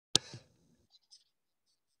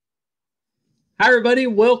Hi, everybody.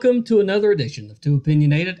 Welcome to another edition of Too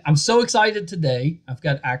Opinionated. I'm so excited today. I've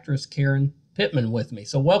got actress Karen Pittman with me.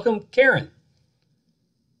 So welcome, Karen.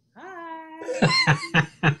 Hi.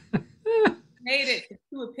 Made it to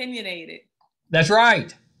Too Opinionated. That's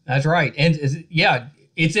right. That's right. And yeah,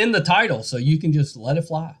 it's in the title, so you can just let it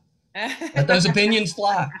fly. Let those opinions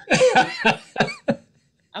fly.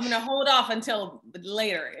 I'm going to hold off until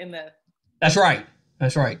later in the... That's right.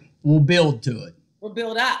 That's right. We'll build to it. We'll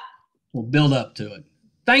build up. We'll build up to it.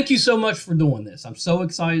 Thank you so much for doing this. I'm so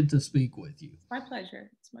excited to speak with you. It's my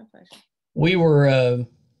pleasure. It's my pleasure. We were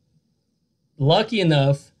lucky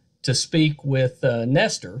enough to speak with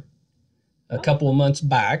Nestor a couple of months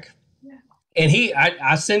back. Yeah. And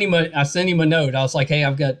I sent him a note. I was like, hey,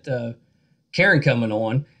 I've got Karen coming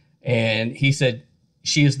on. And he said,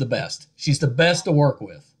 she is the best. She's the best to work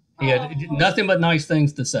with. He had nothing but nice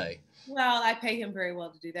things to say. Well, I pay him very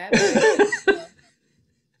well to do that.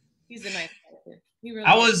 He's a nice character. He really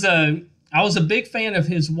I was a big fan of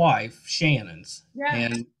his wife, Shannon's.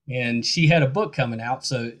 Yeah. And she had a book coming out,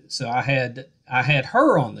 so I had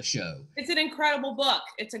her on the show. It's an incredible book.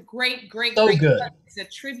 It's a great good book. It's a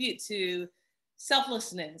tribute to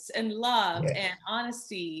selflessness and love and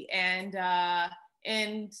honesty and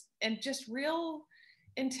just real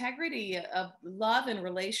integrity of love and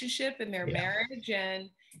relationship in their marriage. And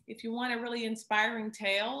if you want a really inspiring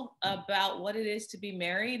tale about what it is to be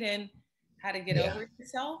married and how to get over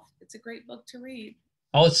yourself, it's a great book to read.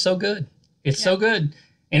 Oh, it's so good. It's so good.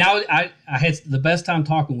 And I had the best time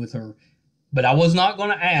talking with her, but I was not going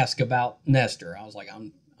to ask about Nestor. I was like,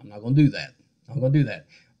 I'm not going to do that. I'm going to do that.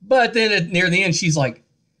 But then near the end, she's like,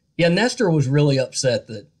 yeah, Nestor was really upset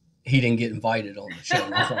that he didn't get invited on the show.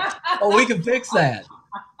 And I was like, oh, we can fix that.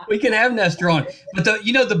 We can have Nestor on. But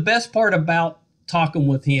the best part about talking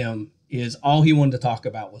with him is all he wanted to talk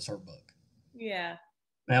about was her book. Yeah.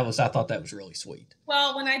 I thought that was really sweet.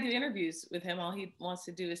 Well, when I do interviews with him, all he wants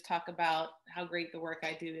to do is talk about how great the work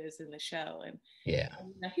I do is in the show. And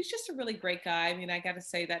he's just a really great guy. I mean, I got to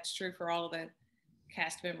say that's true for all of the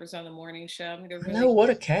cast members on the morning show. I mean, they're really what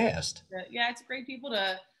a cast. Yeah, it's great people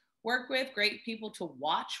to work with, great people to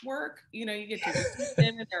watch work. You know, you get to witness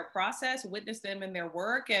them in their process, witness them in their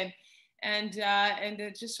work, and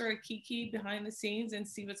to just sort of kiki behind the scenes and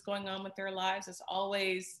see what's going on with their lives. It's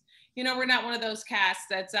always, we're not one of those casts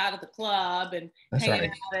that's out of the club and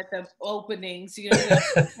hanging out at the openings.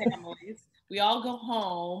 Families. We all go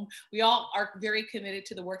home. We all are very committed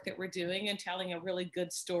to the work that we're doing and telling a really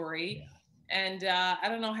good story. Yeah. And I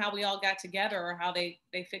don't know how we all got together or how they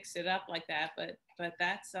fixed it up like that, but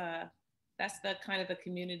that's the kind of the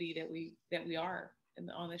community that we are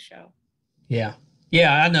on this show. Yeah.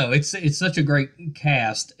 Yeah, I know. It's such a great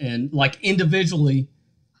cast, and like individually,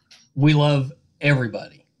 we love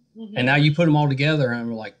everybody. Mm-hmm. And now you put them all together, and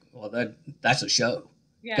we're like, well, that's a show.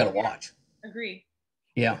 Yeah, got to watch. Agree.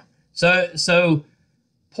 Yeah. So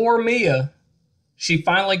poor Mia, she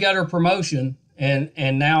finally got her promotion, and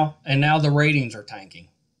now the ratings are tanking.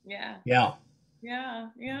 Yeah. Yeah. Yeah.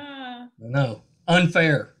 Yeah. No,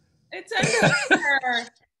 unfair. It's unfair.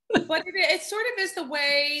 But it sort of is the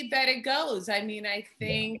way that it goes. I mean, I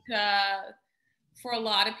think for a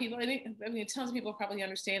lot of people, I mean, tons of people probably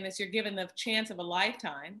understand this. You're given the chance of a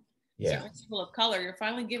lifetime. Yeah. So people of color, you're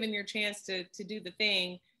finally given your chance to do the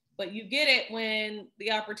thing, but you get it when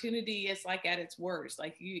the opportunity is like at its worst.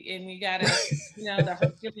 Like you gotta, the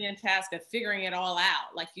Herculean task of figuring it all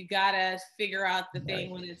out. Like you gotta figure out the thing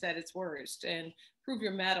when it's at its worst and prove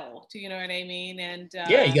your mettle. Do you know what I mean? And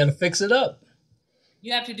you gotta fix it up.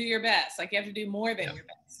 You have to do your best. Like you have to do more than your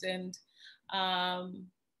best. And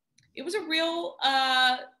it was a real,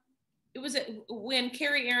 when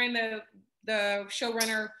Carrie Aaron, the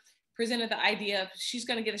showrunner, presented the idea of she's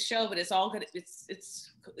going to get a show, but it's all good. It's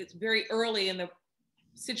very early in the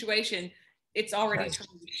situation. It's already turned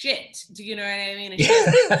to shit. Do you know what I mean?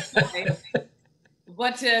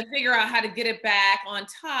 But to figure out how to get it back on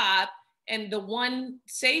top, and the one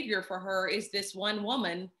savior for her is this one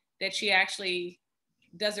woman that she actually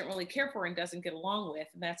doesn't really care for and doesn't get along with,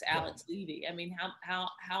 and that's Alex Levy. I mean,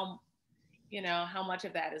 how much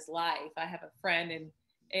of that is life? I have a friend in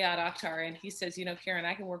Ayad Akhtar, and he says, Karen,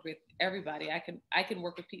 I can work with everybody. I can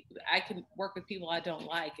work with people. I can work with people I don't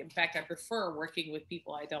like. In fact, I prefer working with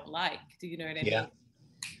people I don't like. Do you know what I mean?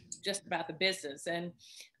 Just about the business, and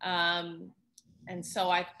so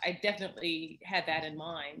I definitely had that in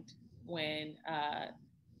mind when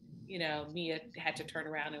Mia had to turn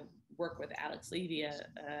around and work with Alex Levy, a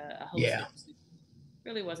host who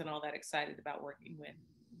really wasn't all that excited about working with.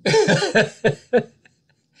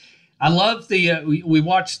 I love we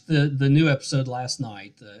watched the new episode last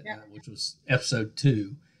night, which was episode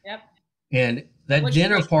 2. Yep. And that What's your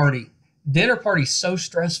dinner party's so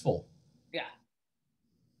stressful. yeah,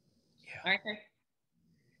 Yeah. aren't they?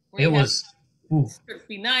 Where It you have was, ooh. to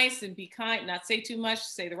be nice and be kind, not say too much,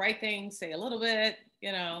 say the right thing, say a little bit,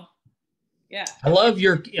 Yeah. I love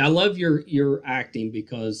your acting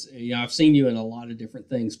because I've seen you in a lot of different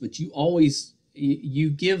things, but you always you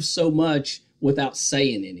give so much without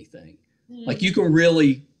saying anything. Like you Mhm. can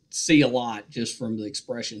really see a lot just from the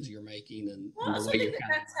expressions you're making Well, and I the also way think you're that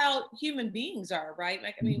kind of that's how human beings are, right?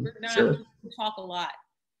 Like, I mean, Mhm. we're not, Sure. we talk a lot.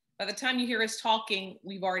 By the time you hear us talking,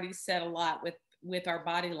 we've already said a lot with our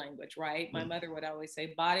body language, right? My Yeah. mother would always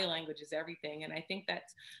say body language is everything, and I think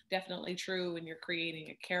that's definitely true when you're creating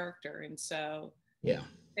a character. And so Yeah.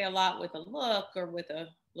 say a lot with a look or with a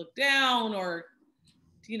look down or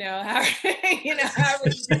how however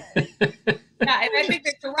you do it. Yeah, and I think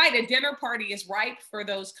that you're right. A dinner party is ripe for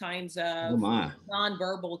those kinds Oh of my.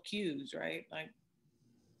 nonverbal cues, right? Like,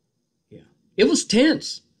 Yeah. It was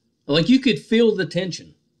tense. Like you could feel the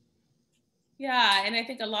tension. yeah, and I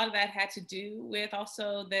think a lot of that had to do with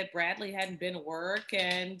also that Bradley hadn't been to work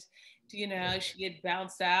and she had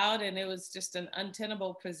bounced out and it was just an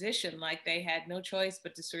untenable position. Like they had no choice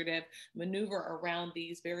but to sort of maneuver around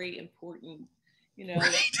these very important,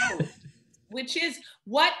 Right. posts, which is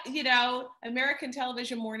what, American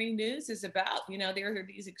television morning news is about. There are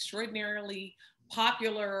these extraordinarily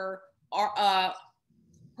popular uh,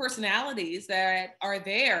 personalities that are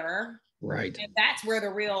there, Right. and that's where the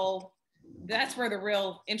real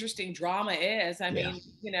interesting drama is. I Yeah.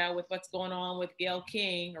 mean, with what's going on with Gail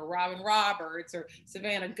King or Robin Roberts or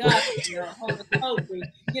Savannah Guthrie Right. or Hoda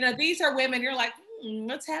Kotb, these are women. You're like,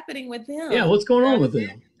 what's happening with Yeah. them? What's going on with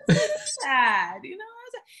them? It's so sad.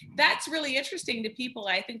 That's really interesting to people.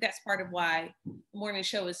 I think that's part of why the morning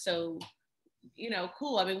show is so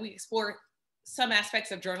cool. I mean, we explore some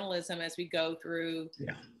aspects of journalism as we go through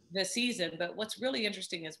Yeah. the season, but what's really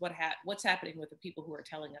interesting is what's happening with the people who are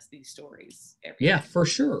telling us these stories every Yeah, day. for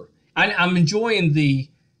sure. I'm enjoying the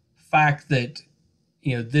fact that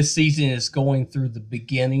this season is going through the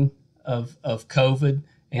beginning of COVID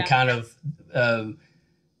and Yeah, kind of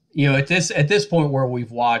at this point where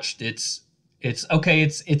we've watched it's okay,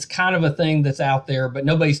 it's kind of a thing that's out there, but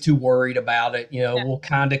nobody's too worried about it. yeah, We'll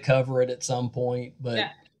kind of cover it at some point, but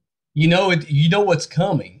yeah. what's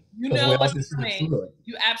coming You because we know all what's just get coming. through it.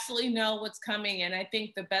 You absolutely know what's coming, and I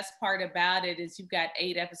think the best part about it is you've got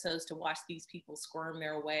 8 episodes to watch these people squirm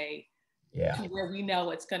their way Yeah. to where we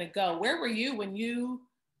know it's going to go. Where were you when you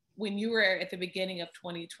were at the beginning of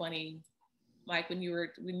 2020, Mike? When you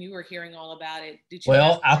were hearing all about it, did you have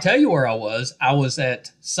Well, I'll tell you where I was. I was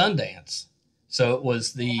at Sundance. So it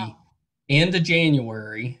was the end of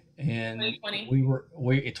January and 2020?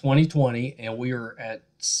 we 2020 and we were at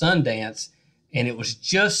Sundance and it was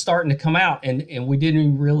just starting to come out and we didn't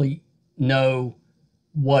even really know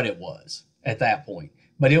what it was at that point.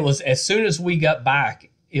 But it was as soon as we got back,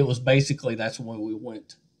 it was basically that's when we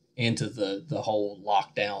went into the whole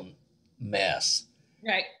lockdown mess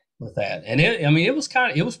Right. with that. And it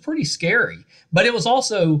was pretty scary, but it was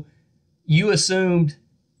also, you assumed,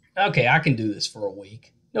 okay, I can do this for a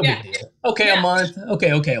week. No Yeah. big deal. Okay, a Yeah. month.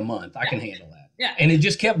 Okay, a month. I Yeah. can handle that. Yeah. And it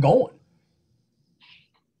just kept going.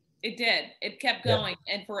 It did. It kept Yeah. going,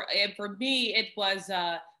 and for me, it was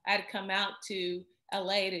I had come out to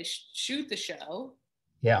LA to shoot the show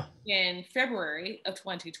Yeah. in February of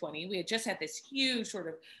 2020. We had just had this huge sort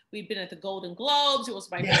of. We'd been at the Golden Globes. It was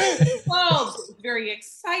my Yeah. first Globes. It was very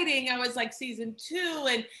exciting. I was like season 2,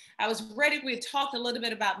 and I was ready. We had talked a little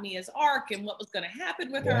bit about Mia's arc and what was going to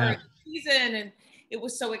happen with her Yeah. in the season, and it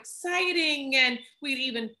was so exciting. And we'd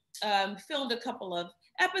even filmed a couple of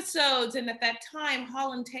episodes. And at that time,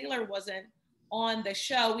 Holland Taylor wasn't on the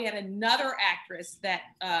show. We had another actress that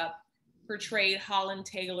portrayed Holland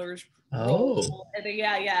Taylor's role. Oh.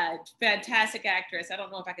 Yeah, yeah, fantastic actress. I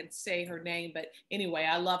don't know if I can say her name, but anyway,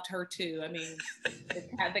 I loved her too. I mean,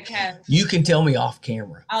 the cat. You can tell me off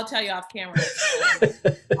camera. I'll tell you off camera,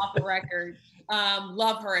 off the record.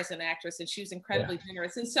 Love her as an actress, and she was incredibly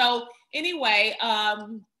generous. And so, anyway,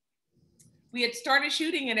 we had started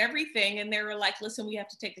shooting and everything, and they were like, listen, we have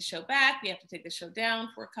to take the show back. We have to take the show down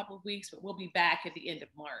for a couple of weeks, but we'll be back at the end of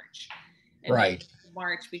March. And Right. then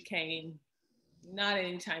March became not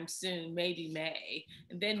anytime soon, maybe May.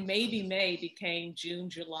 And then maybe May became June,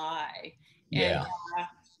 July. And Yeah.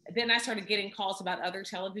 then I started getting calls about other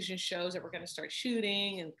television shows that were going to start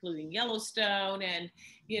shooting, including Yellowstone and,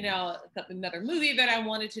 another movie that I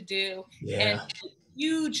wanted to do. And Yeah.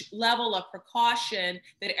 huge level of precaution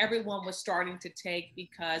that everyone was starting to take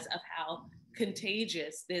because of how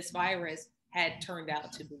contagious this virus had turned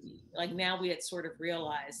out to be. Like now we had sort of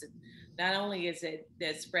realized that not only is it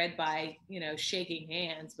that spread by, shaking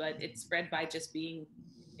hands, but it's spread by just being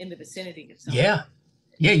in the vicinity of someone. Yeah.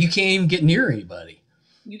 Yeah. You can't even get near anybody.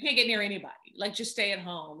 You can't get near anybody. Like just stay at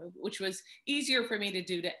home, which was easier for me to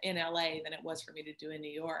do in LA than it was for me to do in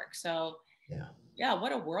New York. So yeah,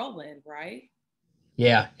 what a whirlwind, right?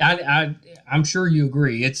 Yeah, I'm sure you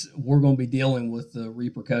agree. We're going to be dealing with the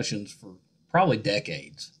repercussions for probably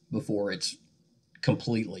decades before it's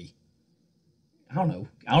completely. I don't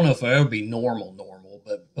know if it'll ever be normal,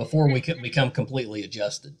 but before we could become completely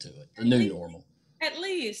adjusted to it, the new normal. At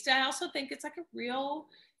least, I also think it's like a real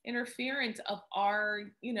interference of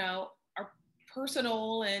our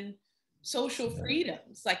personal and social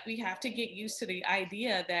freedoms. Like we have to get used to the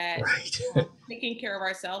idea that taking care of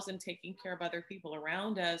ourselves and taking care of other people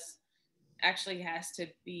around us actually has to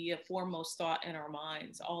be a foremost thought in our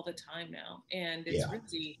minds all the time now. And it's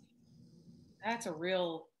really, that's a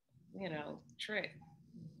real, trick.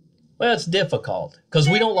 Well, it's difficult because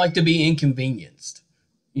we don't like to be inconvenienced,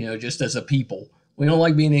 just as a people. We don't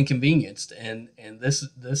like being inconvenienced, and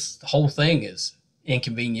this whole thing is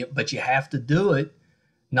inconvenient, but you have to do it,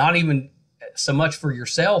 not even so much for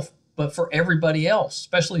yourself, but for everybody else,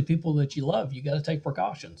 especially people that you love. You got to take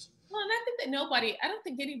precautions. Well, and I think that I don't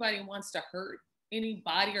think anybody wants to hurt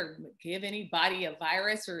anybody or give anybody a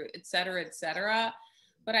virus or et cetera, et cetera.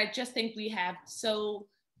 But I just think we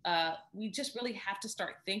just really have to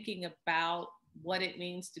start thinking about what it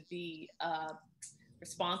means to be a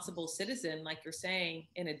responsible citizen, like you're saying,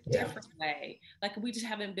 in a different way. Like we just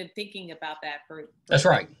haven't been thinking about that for That's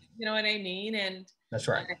right. You know what I mean? And that's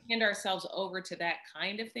right. Hand ourselves over to that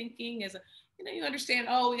kind of thinking is, you understand,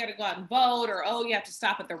 oh, we got to go out and vote, or, oh, you have to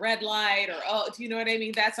stop at the red light, or, oh, do you know what I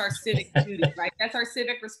mean? That's our civic duty, right? That's our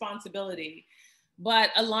civic responsibility.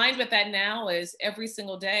 But aligned with that now is every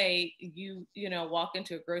single day you walk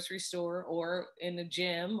into a grocery store or in a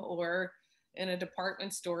gym or in a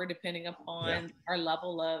department store, depending upon our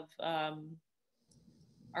level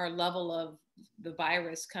of the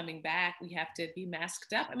virus coming back, we have to be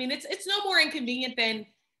masked up. I mean, it's no more inconvenient than,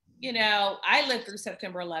 I lived through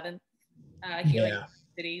September 11th here in the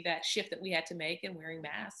city, that shift that we had to make in wearing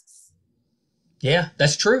masks. Yeah,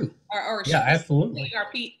 that's true. Or absolutely.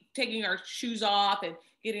 Taking our shoes off and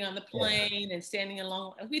getting on the plane and standing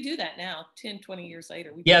along. We do that now, 10, 20 years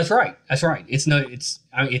later. That's right. That's right.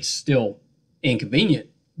 It's still inconvenient,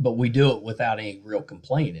 but we do it without any real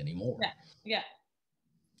complaint anymore. Yeah,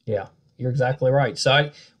 you're exactly right.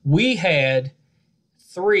 So we had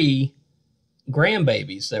 3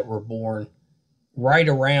 grandbabies that were born right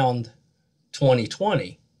around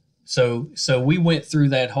 2020. So we went through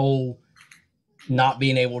that whole not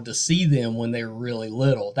being able to see them when they were really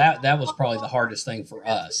little. That was probably the hardest thing for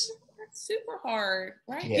us. That's super hard,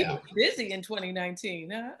 right? Yeah. People were busy in 2019.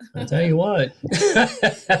 Huh? I'll tell you what.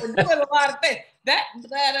 We're doing a lot of things.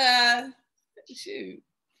 Shoot.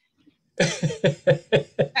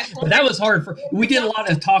 But that was hard we did a lot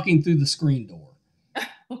of talking through the screen door.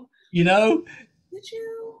 Did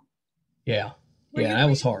you? Yeah. That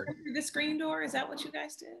was hard. Through the screen door? Is that what you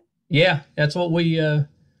guys did? Yeah, that's what we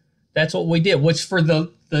did. Which for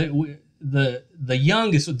the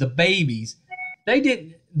youngest, the babies,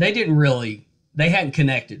 they hadn't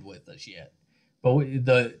connected with us yet. But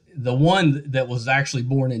the one that was actually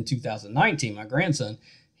born in 2019, my grandson,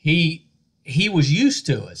 he was used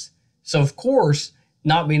to us. So of course,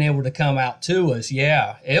 not being able to come out to us,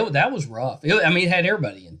 that was rough. It had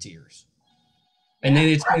everybody in tears. And then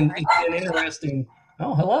it's been interesting.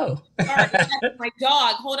 Oh, hello. Sorry, my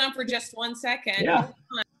dog. Hold on for just 1 second. Yeah.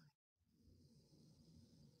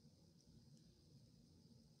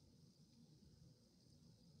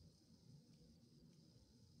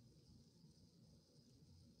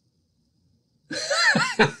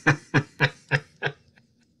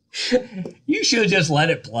 You should just let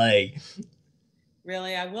it play.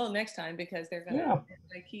 Really, I will next time because they're gonna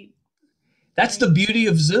keep. That's the beauty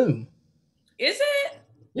of Zoom. Is it?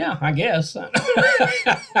 Yeah, I guess. Is that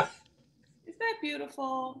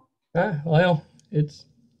beautiful? Well, it's.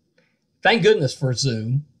 Thank goodness for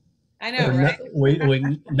Zoom. I know, right?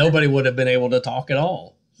 Nobody would have been able to talk at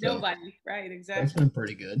all. So nobody, right? Exactly. It's been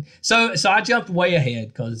pretty good. So I jumped way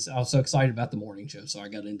ahead because I was so excited about the morning show, so I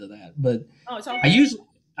got into that. But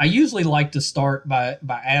I usually like to start by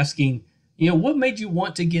asking, what made you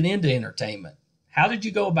want to get into entertainment? How did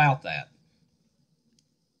you go about that?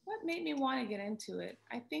 What made me want to get into it?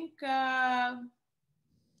 I think I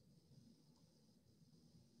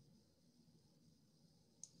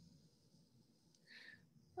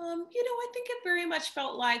think it very much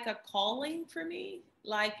felt like a calling for me.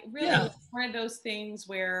 Like really one of those things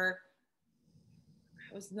where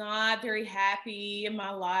I was not very happy in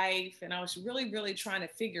my life, and I was really, really trying to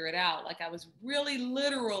figure it out. Like I was really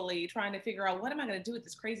literally trying to figure out, what am I going to do with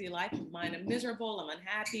this crazy life of mine? I'm miserable. I'm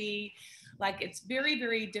unhappy. Like it's very,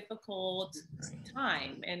 very difficult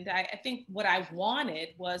time. And I think what I wanted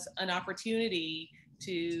was an opportunity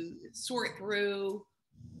to sort through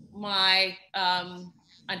my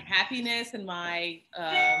unhappiness and my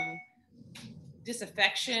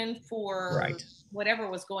disaffection for Right. whatever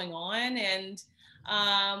was going on. And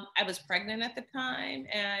I was pregnant at the time,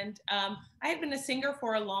 and I had been a singer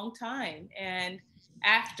for a long time. And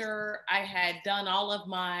after I had done all of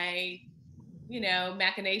my,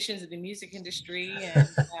 machinations in the music industry, and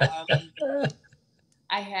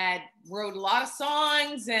I had wrote a lot of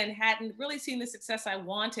songs and hadn't really seen the success I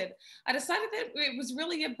wanted, I decided that it was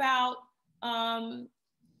really about um,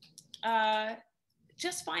 uh,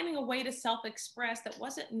 just finding a way to self-express that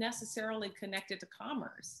wasn't necessarily connected to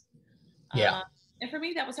commerce. Yeah. Uh, and for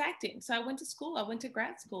me, that was acting. So I went to school. I went to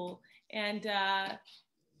grad school, and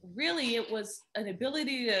really, it was an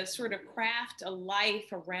ability to sort of craft a life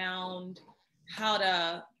around how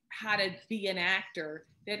to be an actor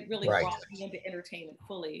that really Right. brought me into entertainment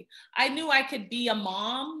fully. I knew I could be a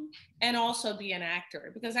mom and also be an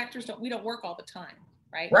actor, because actors don't work all the time,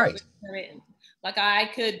 right? Right. Like I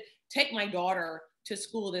could take my daughter to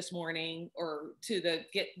school this morning, or to the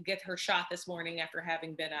get her shot this morning after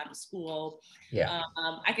having been out of school. Yeah.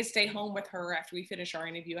 I could stay home with her after we finish our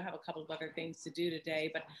interview. I have a couple of other things to do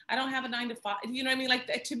today, but I don't have a 9 to 5. You know what I mean? Like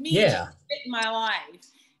to me, it just Yeah. fit in my life.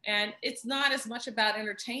 And it's not as much about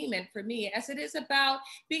entertainment for me as it is about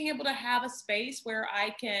being able to have a space where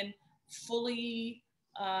I can fully,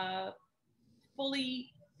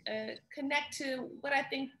 fully connect to what I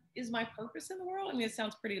think is my purpose in the world. I mean, it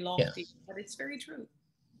sounds pretty Yeah. lofty, but it's very true.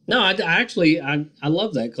 No, I actually I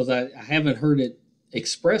love that, because I haven't heard it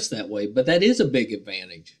expressed that way, but that is a big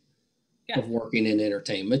advantage Yeah. of working in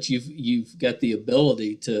entertainment. You've got the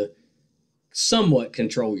ability to somewhat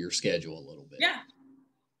control your schedule a little bit. Yeah.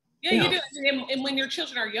 Yeah, you Yeah. do. And when your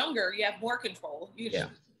children are younger, you have more control. You just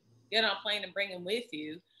Yeah. get on a plane and bring them with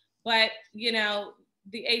you. But,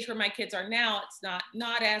 the age where my kids are now, it's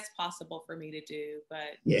not as possible for me to do.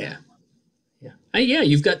 But Yeah. Yeah. Hey, yeah,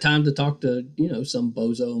 you've got time to talk to, some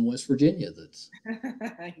bozo in West Virginia that's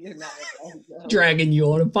you're not a bozo. dragging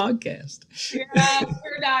you on a podcast. Yeah,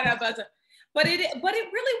 you're not a bozo. But it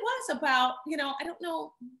really was about, I don't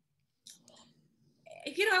know.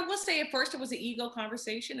 I will say at first it was an ego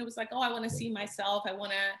conversation. It was like, oh, I want to see myself. I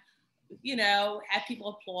want to, have people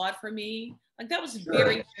applaud for me. Like that was Sure.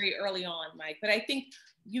 very, very early on, Mike. But I think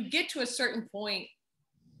you get to a certain point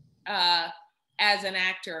as an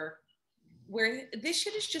actor where this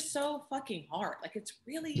shit is just so fucking hard. Like it's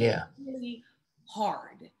really, Yeah. really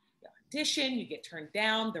hard. You audition, you get turned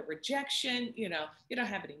down, the rejection, you don't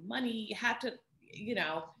have any money. You have to,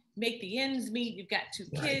 make the ends meet. You've got 2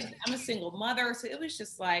 kids. Right. I'm a single mother. So it was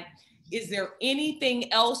just like, is there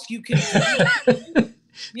anything else you can do?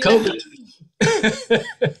 COVID.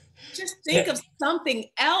 Just think of something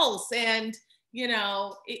else. And,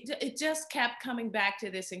 it just kept coming back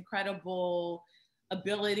to this incredible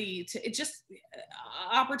ability to,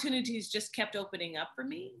 opportunities just kept opening up for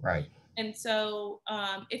me. Right. And so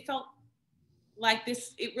it felt like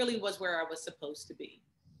it really was where I was supposed to be.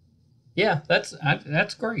 Yeah, that's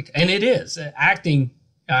great, and it is acting.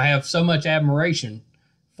 I have so much admiration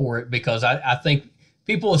for it, because I think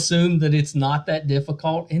people assume that it's not that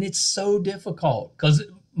difficult, and it's so difficult, because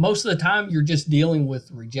most of the time you're just dealing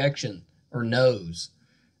with rejection or no's.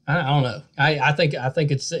 I don't know. I think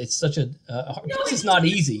it's such a plus it's not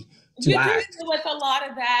easy to act. You do with a lot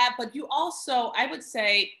of that, but you also, I would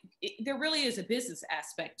say, there really is a business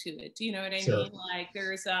aspect to it. Do you know what I mean? Like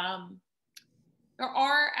there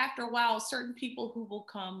are, after a while, certain people who will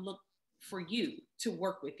come look for you to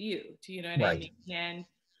work with you. Do you know what I mean?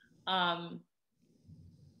 And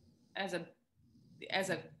as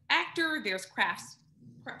an actor, there's crafts.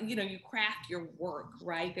 You craft your work,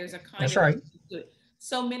 right? There's a kind That's of right. to it.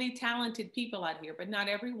 So many talented people out here, but not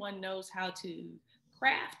everyone knows how to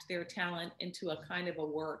craft their talent into a kind of a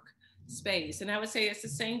work space. And I would say it's the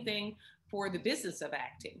same thing for the business of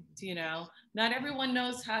acting. Not everyone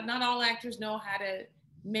knows how. Not all actors know how to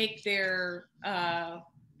make their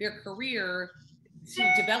career,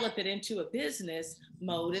 to develop it into a business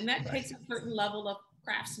mode, and that takes a certain level of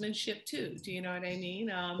craftsmanship too. Do you know what I mean?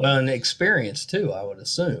 Well, and experience too, I would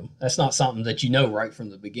assume. That's not something that you know right from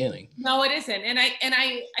the beginning. No, it isn't. And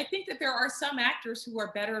I think that there are some actors who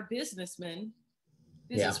are better businesswomen,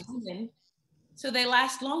 so they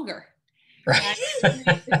last longer. Right.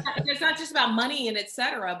 It's not just about money and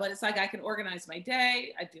etc., but it's like I can organize my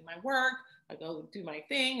day, I do my work, I go do my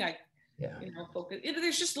thing. I, Yeah. focus.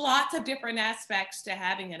 There's just lots of different aspects to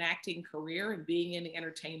having an acting career and being in the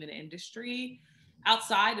entertainment industry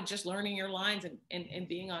outside of just learning your lines and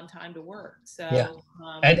being on time to work. Yeah. So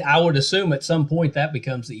And I would assume at some point that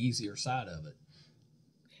becomes the easier side of it.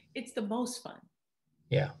 it's the most fun.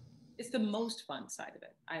 Yeah. It's the most fun side of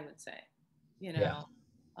it, I would say. You Yeah. know,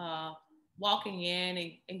 uh, walking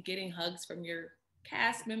in and getting hugs from your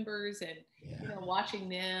cast members and, Yeah. watching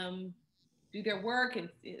them do their work and,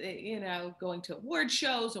 going to award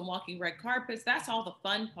shows and walking red carpets. That's all the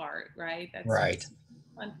fun part, right? That's Right.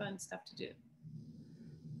 fun stuff to do.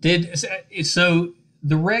 So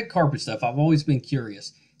the red carpet stuff, I've always been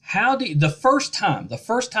curious. How do the first time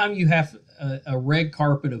you have a red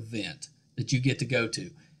carpet event that you get to go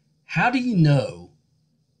to, how do you know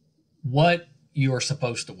what you're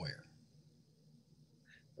supposed to wear?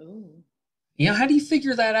 Ooh. How do you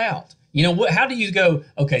figure that out? How do you go,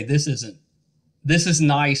 okay, this is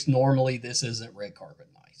nice. Normally this isn't red carpet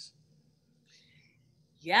nice.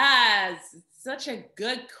 Yes, such a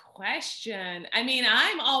good question. I mean,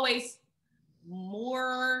 I'm always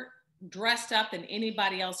more dressed up than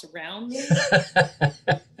anybody else around me.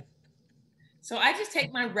 So I just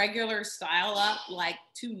take my regular style up like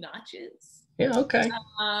 2 notches. Yeah, okay.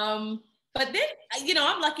 But then,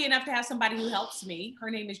 I'm lucky enough to have somebody who helps me. Her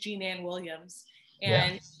name is Jean Ann Williams.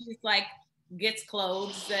 And she's like, gets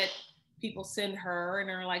clothes that people send her and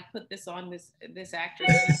are like, put this on this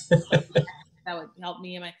actress. That would help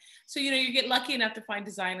me. So, you get lucky enough to find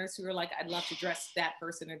designers who are like, I'd love to dress that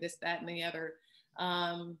person or this, that, and the other.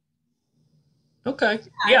 Okay.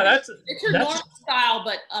 Yeah, it's your normal style,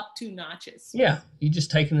 but up 2 notches. Yeah, you're just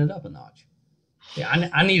taking it up a notch. Yeah,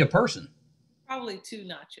 I need a person. Probably 2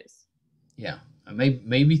 notches. Yeah,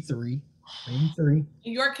 maybe 3. Maybe 3.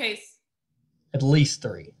 In your case, at least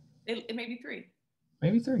 3. It may be 3.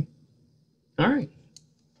 Maybe 3. All right.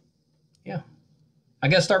 Yeah, I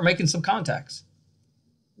got to start making some contacts.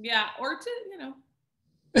 Yeah, or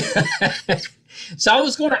 2. So I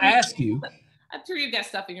was going to ask you. I'm sure you got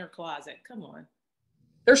stuff in your closet. Come on.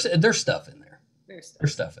 There's stuff in there. There's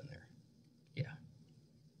stuff in there. Yeah.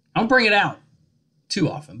 I don't bring it out too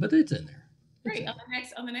often, but it's in there. Great. On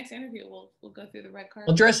the next interview, we'll go through the red carpet.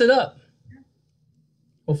 We'll dress it up. Yeah.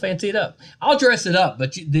 We'll fancy it up. I'll dress it up,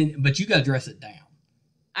 but you got to dress it down.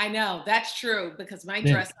 I know that's true because my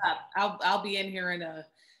dress up, I'll be in here in a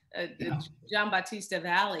John Bautista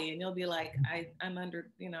Valley, and you'll be like, I'm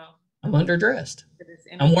under, I'm underdressed.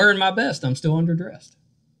 I'm wearing my best. I'm still underdressed.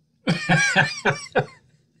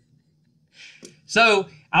 So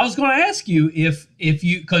I was going to ask you if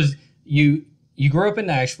you, because you grew up in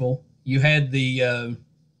Nashville, you had the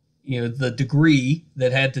the degree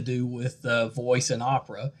that had to do with voice and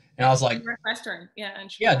opera, and I was like, Western, yeah,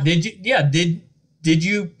 did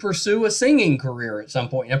you pursue a singing career at some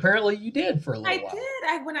point? And apparently you did for a little while.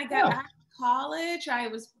 I did. When I got out of college, I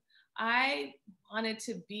wanted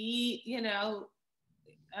to be,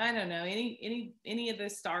 I don't know, any of the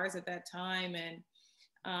stars at that time. And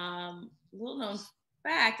little known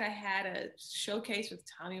fact, I had a showcase with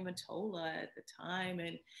Tommy Mottola at the time.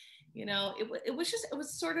 And, it was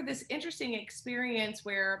sort of this interesting experience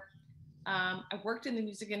where I worked in the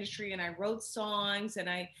music industry and I wrote songs and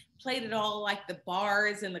I played at all like the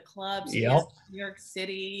bars and the clubs in New York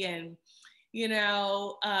City. And,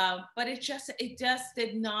 but it just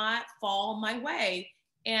did not fall my way.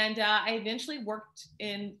 And I eventually worked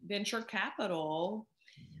in venture capital,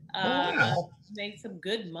 made some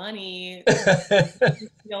good money,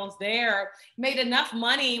 skills there, made enough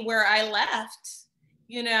money where I left,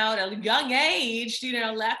 at a young age,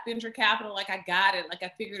 left venture capital, like I got it, like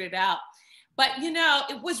I figured it out. But,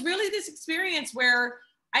 it was really this experience where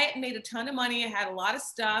I had made a ton of money. I had a lot of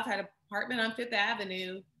stuff, had an apartment on Fifth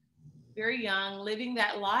Avenue, very young, living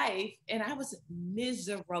that life, and I was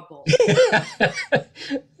miserable.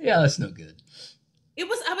 Yeah, that's no good.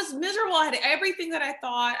 I was miserable. I had everything that I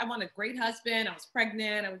thought. I wanted a great husband. I was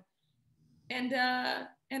pregnant. And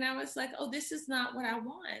I was like, oh, this is not what I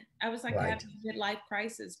want. I was like having a midlife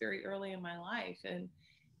crisis very early in my life, and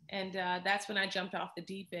that's when I jumped off the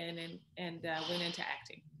deep end and went into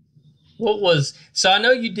acting. So I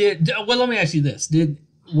know you did. Well, let me ask you this: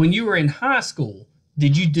 when you were in high school,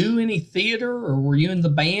 did you do any theater or were you in the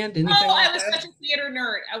band? Anything I was such a theater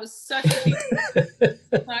nerd. I was such a theater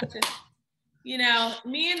nerd.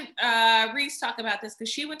 Me and Reese talk about this because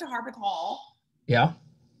she went to Harpeth Hall. Yeah.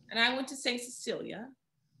 And I went to St. Cecilia.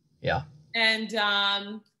 Yeah. And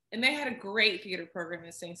they had a great theater program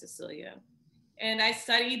at St. Cecilia. And I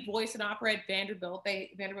studied voice and opera at Vanderbilt.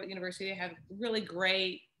 Vanderbilt University, they have a really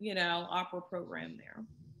great, opera program there.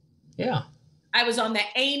 Yeah. I was on the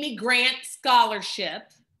Amy Grant Scholarship.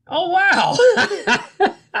 Oh, wow.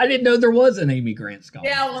 I didn't know there was an Amy Grant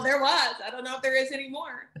Scholarship. Yeah, well, there was. I don't know if there is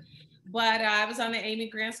anymore. But I was on the Amy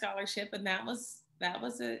Grant Scholarship, and that was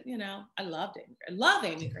a, you know, I loved it. I love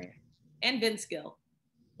Amy Grant and Vince Gill.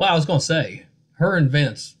 Well, I was going to say, her and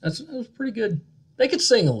Vince, that was pretty good. They could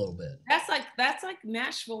sing a little bit. That's like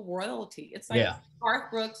Nashville royalty. It's like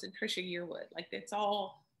Garth Brooks and Trisha Yearwood. Like, it's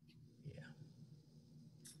all.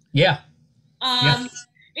 Yeah.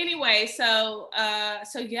 Anyway, so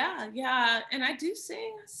yeah, and I do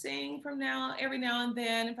sing from every now and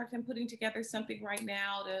then. In fact, I'm putting together something right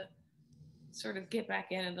now to sort of get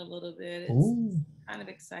back in it a little bit. It's kind of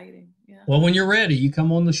exciting. Yeah. Well, when you're ready, you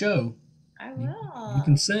come on the show. I will. You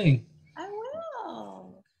can sing. I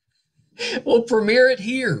will. We'll premiere it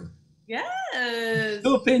here. Yes.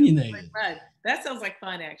 Too Opinionated. That sounds like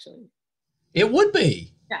fun, actually. It would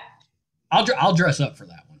be. Yeah. I'll dress up for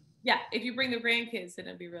that one. Yeah, if you bring the grandkids, then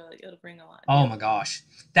it'll bring a lot. Oh my gosh.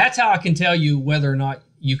 That's how I can tell you whether or not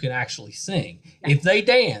you can actually sing. Yeah. If they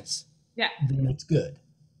dance, then it's good.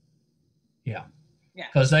 Yeah. Yeah.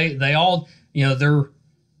 Because they all, you know,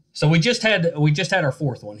 so we just had our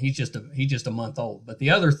fourth one. He's just a month old. But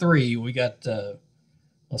the other three, we got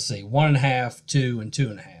let's see, 1.5, 2, and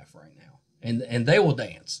 2.5 right now. And they will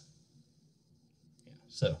dance. Yeah.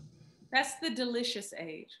 So that's the delicious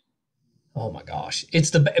age. Oh my gosh.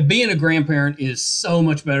 Being a grandparent is so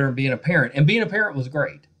much better than being a parent. And being a parent was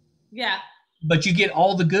great. Yeah. But you get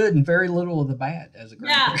all the good and very little of the bad as a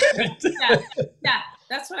grandparent. Yeah.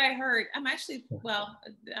 That's what I heard. I'm actually, well,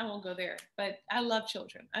 I won't go there, but I love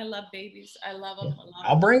children. I love babies. I love them.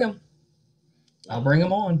 I'll bring them. I'll bring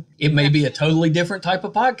them on. It may be a totally different type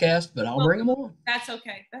of podcast, but I'll bring them on. That's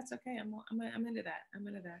okay. That's okay. I'm into that. I'm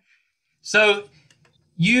into that. So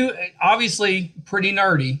you obviously pretty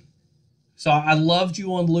nerdy. So I loved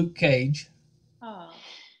you on Luke Cage. Oh.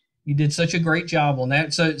 You did such a great job on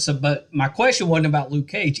that. So, but my question wasn't about Luke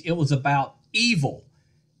Cage. It was about Evil,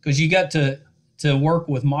 because you got to work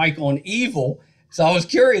with Mike on Evil. So I was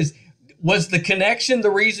curious, was the connection the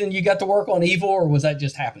reason you got to work on Evil, or was that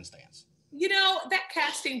just happenstance? You know, that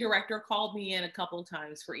casting director called me in a couple of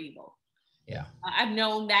times for Evil. Yeah. I've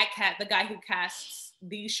known the guy who casts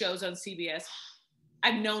these shows on CBS.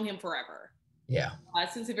 I've known him forever. Yeah.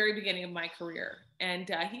 Since the very beginning of my career. And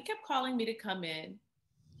he kept calling me to come in.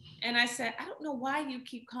 And I said, I don't know why you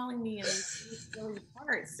keep calling me in these silly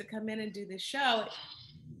parts to come in and do this show.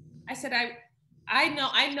 I said, I know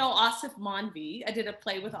Asif Manvi. I did a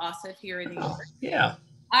play with Asif here in New York. Yeah.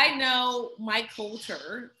 I know Mike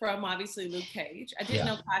Coulter from obviously Luke Cage. I didn't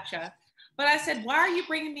know Katja. But I said, why are you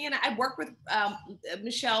bringing me in? I worked with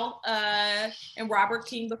Michelle and Robert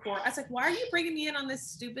King before. I was like, why are you bringing me in on this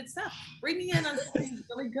stupid stuff? Bring me in on something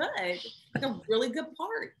really good, like a really good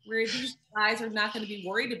part where these guys are not going to be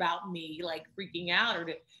worried about me like freaking out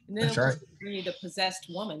and then bring you the possessed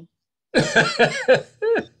woman. And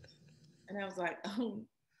I was like, oh,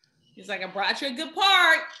 he's like, I brought you a good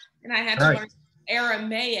part, and I had to learn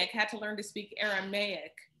Aramaic. Had to learn to speak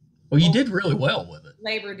Aramaic. Well, you did really well with it.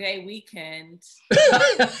 Labor Day weekend.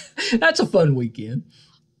 That's a fun weekend.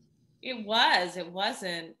 It was. It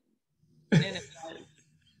wasn't. But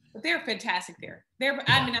they're fantastic there.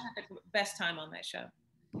 I had the best time on that show.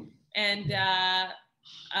 And I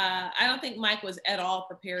don't think Mike was at all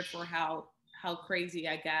prepared for how crazy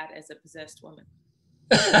I got as a possessed woman.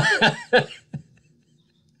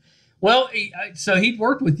 Well, so he'd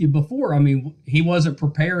worked with you before. I mean, he wasn't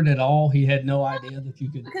prepared at all. He had no idea that you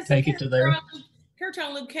could take it to there. Character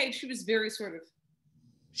on Luke Cage, she was very sort of.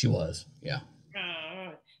 She was, yeah.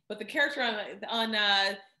 But the character on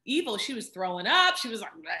Evil, she was throwing up. She was like,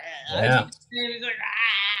 yeah.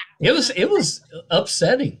 It was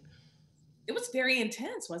upsetting. It was very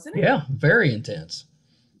intense, wasn't it? Yeah, very intense.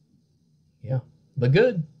 Yeah, but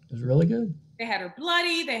good. It was really good. They had her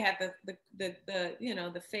bloody. They had the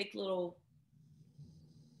the fake little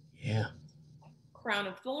crown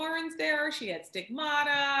of thorns there. She had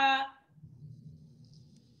stigmata.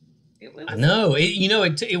 I know.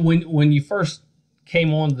 When you first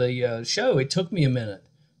came on the show, it took me a minute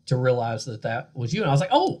to realize that was you, and I was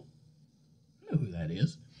like, oh, I know who that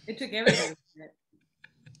is. It took everything.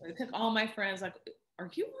 It took all my friends. Like,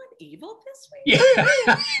 are you on Evil this week?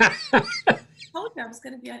 Yeah. I told you I was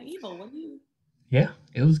going to be on Evil. What do you? Yeah,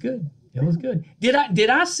 it was good. It was good. Did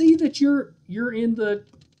I see that you're in the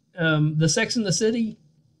Sex and the City,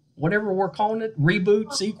 whatever we're calling it,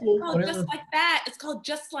 reboot, sequel, whatever? Just Like That. It's called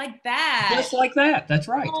Just Like That. Just Like That. That's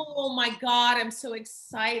right. Oh my God, I'm so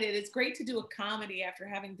excited. It's great to do a comedy after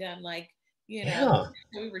having done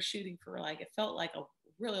we were shooting for it felt like a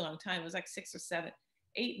really long time. It was like 6 or 7.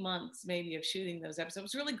 8 months maybe of shooting those episodes. It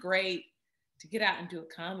was really great to get out and do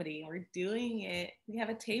a comedy. We're doing it. We have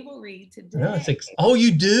a table read today. Oh,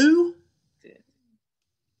 you do? Yeah.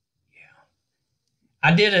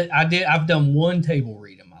 I did it. I've done one table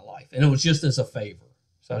read in my life, and it was just as a favor.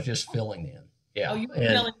 So I was just filling in. Yeah. Oh, you were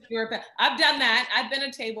filling. I've done that. I've been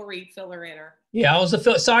a table read filler inner. Yeah, I was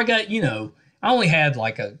so I got, I only had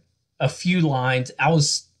like a few lines. I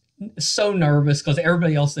was so nervous because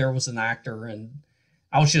everybody else there was an actor, and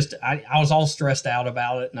I was all stressed out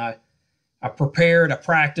about it, and I prepared, I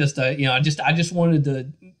practiced, I just wanted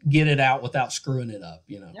to get it out without screwing it up,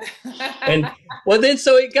 And well, then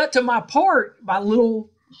so it got to my little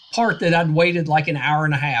part that I'd waited like an hour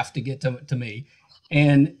and a half to get to me,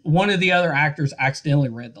 and one of the other actors accidentally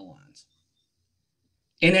read the lines,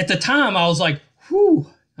 and at the time I was like, "Whew,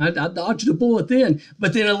 I dodged a bullet then."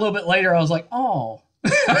 But then a little bit later, I was like, "Oh."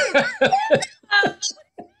 These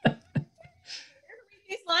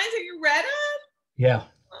lines that you read them? Yeah.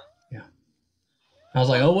 I was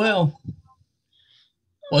like, "Oh well,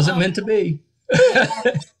 wasn't meant to be."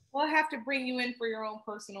 We'll have to bring you in for your own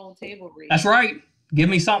personal table read. That's right. Give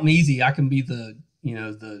me something easy. I can be the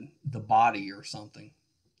body or something.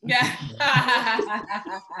 Yeah.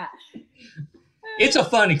 It's a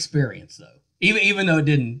fun experience though. Even though it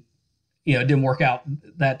didn't work out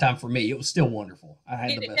that time for me, it was still wonderful. I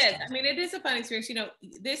had the best time. I mean, it is a fun experience.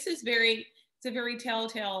 This is it's a very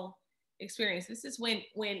telltale experience. This is when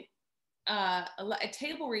a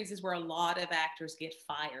table reads is where a lot of actors get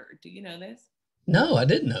fired. Do you know this? No, I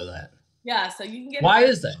didn't know that. Yeah, so you can get. Why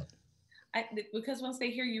is that? Because once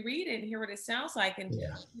they hear you read it and hear what it sounds like, and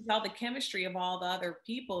all the chemistry of all the other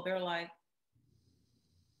people, they're like,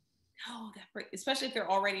 "Oh, especially if they're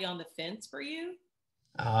already on the fence for you."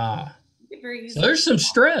 So there's some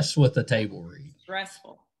stress with the table read.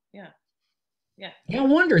 Stressful, yeah. Yeah, I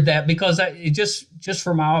wondered that because it just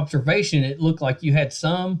from my observation, it looked like you had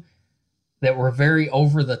some that were very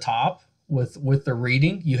over the top with the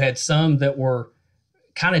reading. You had some that were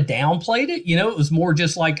kind of downplayed it. It was more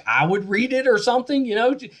just like I would read it or something.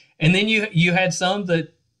 And then you had some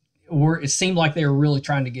that it seemed like they were really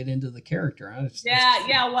trying to get into the character.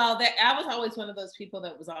 Well, I was always one of those people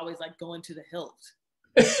that was always like going to the hilt.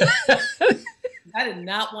 I did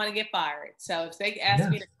not want to get fired. So if they asked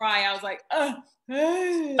me to cry, I was like,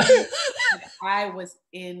 I was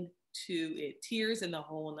into it. Tears in the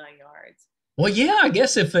whole 9 yards. Well, yeah, I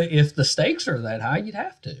guess if the stakes are that high, you'd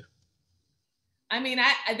have to. I mean,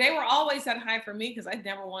 they were always that high for me because I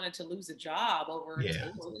never wanted to lose a job over a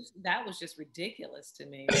table. That was just ridiculous to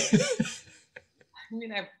me. I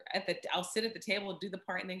mean, I'll sit at the table and do the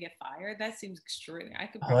part and then get fired. That seems extraordinary.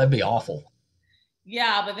 That'd be awful.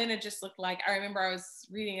 Yeah, but then it just looked like, I remember I was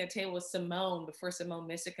reading a table with Simone before Simone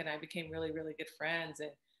Missick and I became really, really good friends.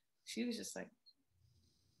 And she was just like,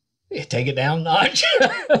 yeah, take it down a notch.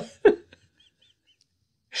 I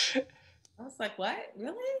was like, what?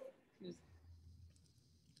 Really?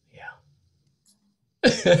 Yeah.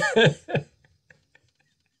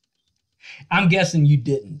 I'm guessing you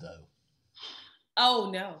didn't, though.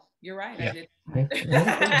 Oh, no. You're right. Yeah. I did. I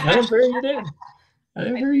didn't hear you did. I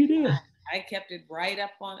didn't hear you did. I kept it right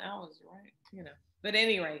up on. I was right, But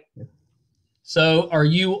anyway. So, are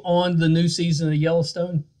you on the new season of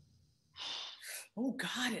Yellowstone? Oh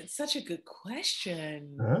God, it's such a good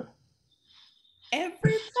question. Huh?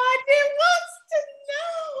 Everybody wants to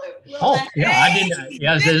know. Oh, yeah, I didn't.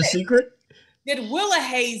 Yeah, is it a secret? Did Willa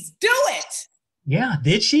Hayes do it? Yeah,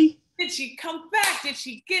 did she? Did she come back? Did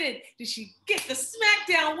she get it? Did she get the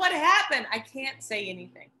smackdown? What happened? I can't say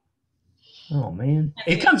anything. Oh, man.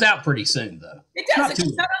 It comes out pretty soon, though. It does. It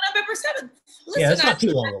comes out on November 7th. Listen, yeah, it's not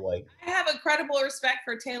too long away. I have incredible respect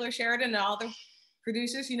for Taylor Sheridan and all the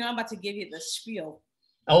producers. I'm about to give you the spiel.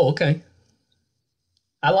 Oh, okay.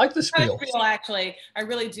 I like the spiel. Actually, I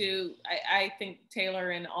really do. I think Taylor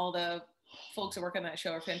and all the folks that work on that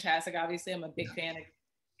show are fantastic. Obviously, I'm a big fan of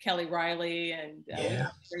Kelly Riley, and we had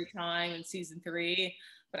a great time in season 3.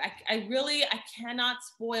 But I cannot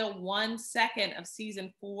spoil 1 second of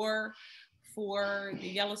season 4 for the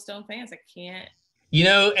Yellowstone fans. I can't.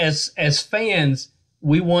 As fans,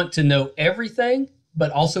 we want to know everything,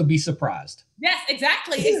 but also be surprised. Yes,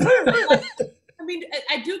 exactly. I mean,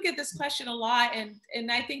 I do get this question a lot,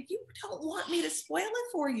 and I think you don't want me to spoil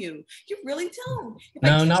it for you. You really don't.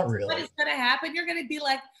 No, not really. What is going to happen? You're going to be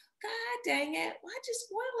like, God dang it! Why'd you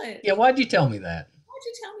spoil it? Yeah, why'd you tell me that? Why'd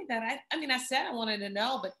you tell me that? I mean, I said I wanted to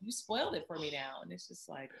know, but you spoiled it for me now, and it's just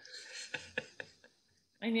like,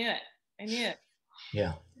 I knew it.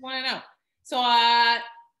 Yeah. I want to know. So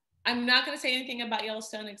I'm not going to say anything about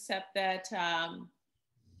Yellowstone except that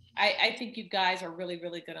I think you guys are really,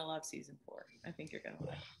 really going to love season 4. I think you're going to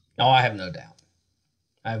like it. Oh, I have no doubt.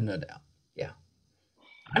 I have no doubt. Yeah.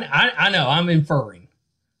 I know. I'm inferring.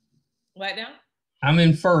 What now? I'm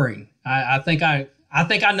inferring. I think I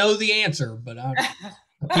know the answer, but I'll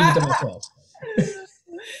keep it to myself.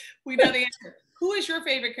 We know the answer. Who is your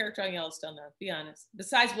favorite character on Yellowstone, though? Be honest.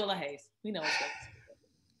 Besides Willa Hayes, we know it's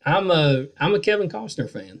Willa. I'm a Kevin Costner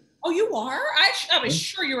fan. Oh, you are? I was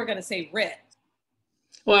sure you were going to say Rick.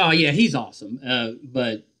 Well, yeah, he's awesome.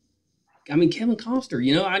 But I mean, Kevin Costner.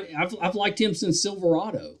 You know, I've liked him since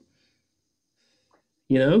Silverado.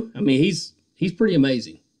 You know, I mean, he's pretty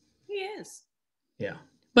amazing. He is. Yeah,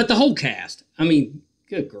 but the whole cast. I mean,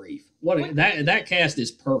 good grief, that cast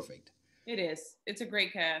is perfect. It is. It's a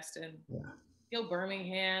great cast, and Yeah. Gil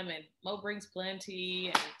Birmingham and Mo Brings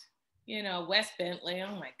Plenty, and Wes Bentley.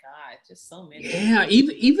 Oh my God, just so many. Yeah,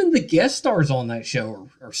 even the guest stars on that show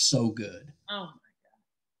are so good. Oh my God,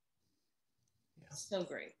 yeah. So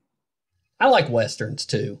great. I like westerns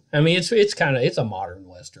too. I mean, it's a modern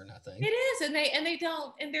western, I think. It is, and they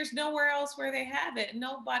don't, and there's nowhere else where they have it.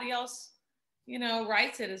 Nobody else,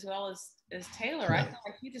 writes it as well as Taylor. I feel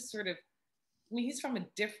like he just sort of, I mean, he's from a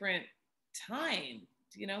different time.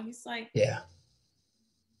 He's like, yeah,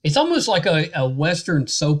 it's almost like a western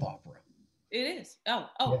soap opera. It is. Oh,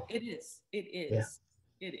 yeah. It is. It is.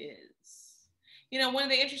 Yeah. It is. One of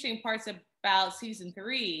the interesting parts about season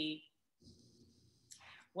 3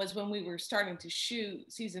 was when we were starting to shoot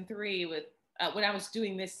season 3 with when I was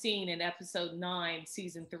doing this scene in episode 9,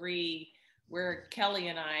 season 3, where Kelly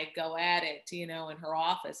and I go at it, in her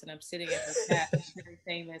office, and I'm sitting at her desk, very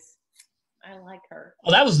famous. I like her.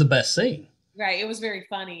 Oh, that was the best scene. Right. It was very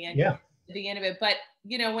funny. And yeah. At the end of it. But,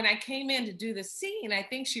 when I came in to do the scene, I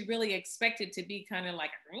think she really expected to be kind of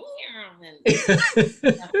like,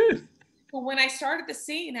 but when I started the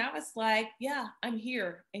scene, I was like, yeah, I'm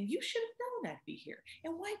here. And you should have known I'd be here.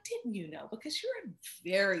 And why didn't you know? Because you're a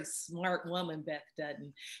very smart woman, Beth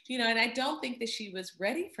Dutton. And I don't think that she was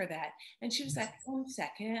ready for that. And she was like, 1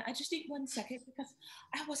 second. I just need 1 second because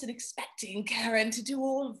I wasn't expecting Karen to do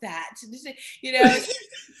all of that.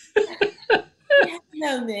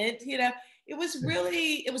 Moment, it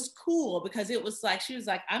was cool because it was like, she was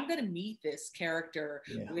like, I'm going to meet this character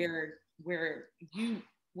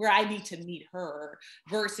where I need to meet her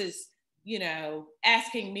versus,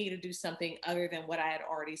 asking me to do something other than what I had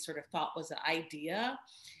already sort of thought was the idea.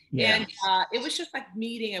 Yeah. And it was just like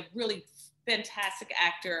meeting a really fantastic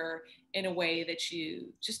actor in a way that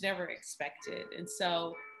you just never expected. And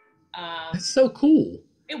so that's so cool.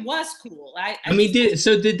 It was cool. I mean,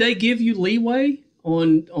 did they give you leeway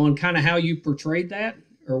on kind of how you portrayed that,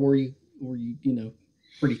 or were you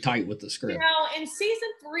pretty tight with the script? In season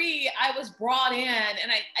 3, I was brought in,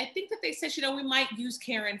 and I think that they said, we might use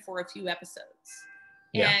Karen for a few episodes.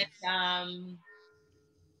 Yeah. And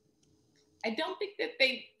I don't think that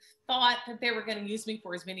they thought that they were going to use me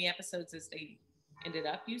for as many episodes as they ended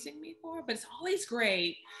up using me for. But it's always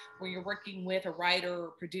great when you're working with a writer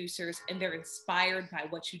or producers and they're inspired by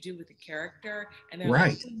what you do with the character, and they're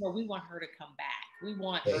like, well, we want her to come back. We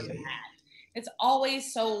want her to act. It's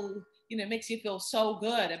always so, it makes you feel so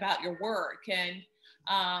good about your work. And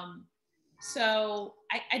so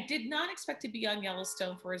I did not expect to be on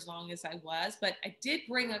Yellowstone for as long as I was, but I did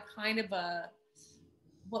bring a kind of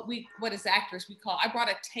what as actors we call, I brought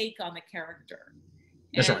a take on the character.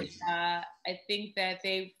 That's right. I think that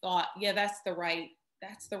they thought, yeah, that's the right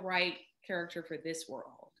character for this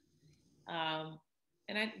world. And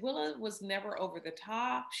Willa was never over the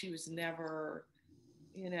top. She was never,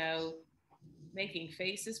 making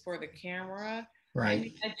faces for the camera. Right. I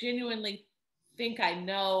mean, I genuinely think I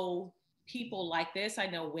know people like this. I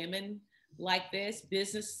know women like this,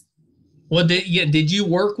 business. Well, did you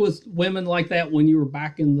work with women like that when you were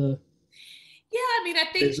back in the I mean, I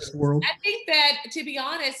think that, to be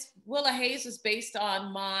honest, Willa Hayes was based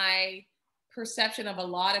on my perception of a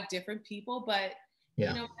lot of different people, but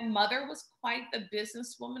my mother was quite the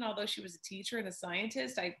businesswoman, although she was a teacher and a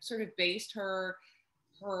scientist. I sort of based her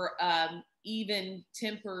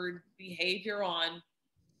even-tempered behavior on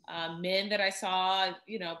men that I saw.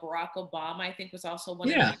 Barack Obama, I think, was also one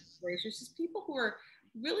of my inspirations. Just people who are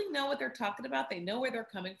really know what they're talking about. They know where they're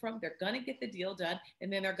coming from. They're going to get the deal done.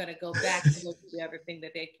 And then they're going to go back and look at the other thing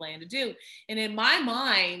that they plan to do. And in my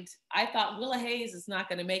mind, I thought Willa Hayes is not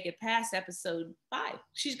going to make it past episode 5.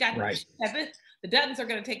 She's got the Duttons are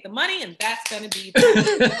going to take the money, and that's going to be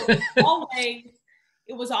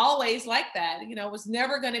it was always like that. It was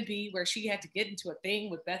never going to be where she had to get into a thing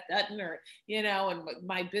with Beth Dutton or, and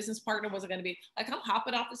my business partner wasn't going to be like, I'm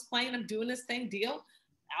hopping off this plane. I'm doing this thing deal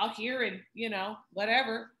out here and,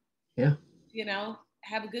 whatever. Yeah.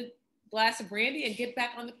 have a good glass of brandy and get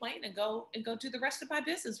back on the plane and go do the rest of my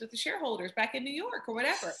business with the shareholders back in New York or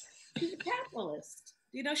whatever. She's a capitalist.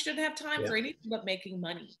 You know, she doesn't have time for anything but making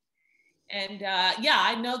money. And yeah,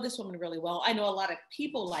 I know this woman really well. I know a lot of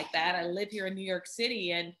people like that. I live here in New York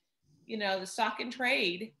City, and you know, the stock and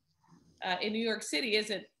trade in New York City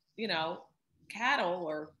isn't, you know, cattle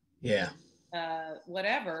or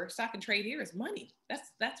whatever. Stock and trade here is money.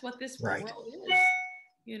 That's what this world is.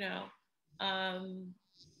 You know, I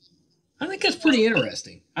think that's pretty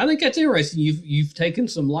interesting. I think that's interesting. You've taken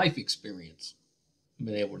some life experience, and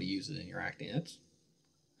been able to use it in your acting.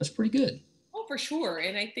 That's pretty good. Oh, for sure.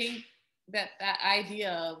 And I think that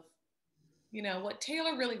idea of, you know, what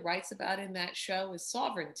Taylor really writes about in that show is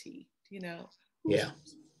sovereignty. You know,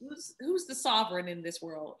 who's the sovereign in this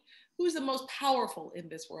world? Who's the most powerful in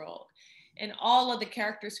this world? And all of the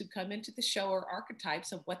characters who come into the show are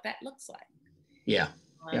archetypes of what that looks like. Yeah,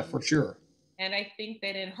 for sure. And I think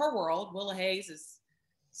that in her world, Willa Hayes is,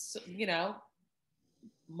 you know,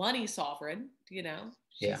 money sovereign. You know,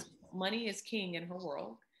 money is king in her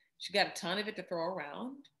world. She got a ton of it to throw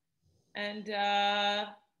around. And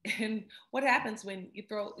what happens when you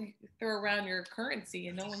throw around your currency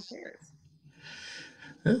and no one cares?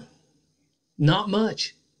 Huh? Not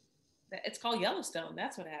much. It's called Yellowstone.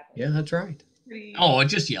 That's what happened. Yeah, that's right.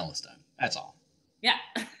 It's just Yellowstone. That's all. Yeah.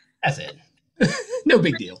 That's it. No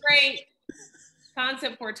big deal. Great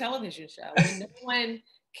concept for a television show. When no one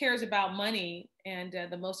cares about money, and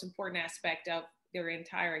the most important aspect of their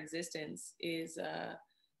entire existence is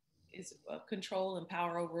control and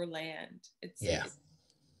power over land. It's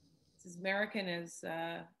as American as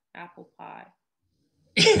apple pie.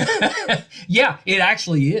 Yeah, it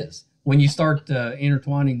actually is. When you start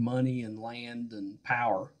intertwining money and land and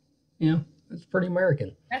power, it's pretty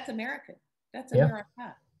American. That's American. That's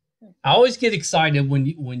America. I always get excited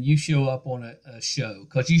when you show up on a show,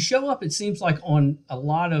 because you show up, it seems like, on a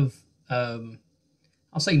lot of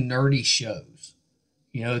I'll say nerdy shows.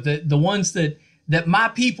 You know, the ones that my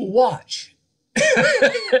people watch. Because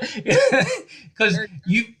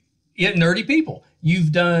nerdy people.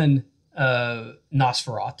 You've done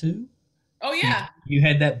Nosferatu. Oh yeah. You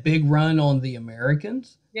had that big run on the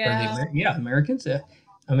Americans. Yeah. Americans.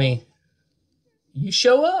 I mean, you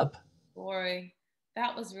show up. Boy,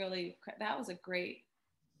 that was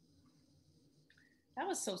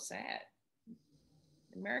so sad.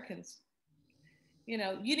 Americans, you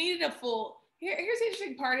know, you needed a full. Here's the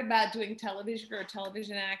interesting part about doing television for a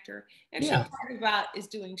television actor. Part about is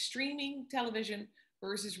doing streaming television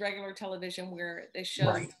versus regular television, where the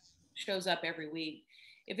show shows up every week.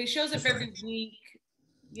 If it shows up every week,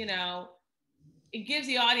 you know, it gives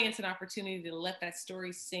the audience an opportunity to let that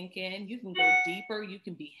story sink in. You can go deeper, you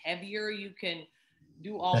can be heavier, you can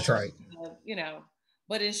do all. That's right. You know,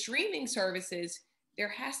 but in streaming services, there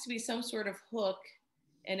has to be some sort of hook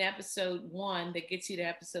in episode 1 that gets you to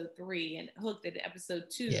episode 3, and hooked at episode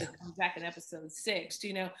 2 that comes back in episode 6.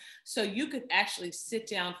 You know, so you could actually sit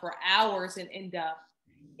down for hours and end up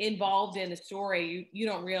involved in a story you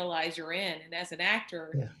don't realize you're in. And as an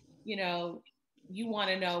actor, you know, you want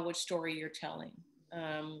to know which story you're telling.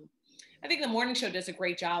 I think the morning show does a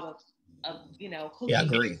great job of you know, hooking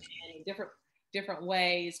in different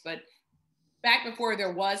ways. But back before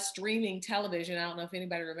there was streaming television, I don't know if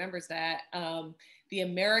anybody remembers that, the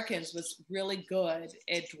Americans was really good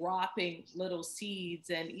at dropping little seeds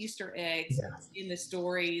and Easter eggs in the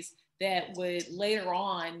stories that would later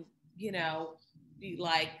on, you know, be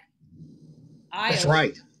like, that's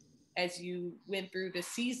right, as you went through the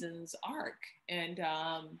season's arc. And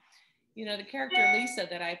you know, the character Lisa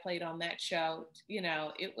that I played on that show, you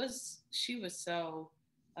know, she was so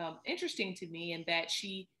interesting to me, in that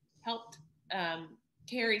she helped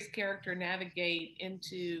Carrie's character navigate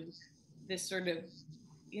into this sort of,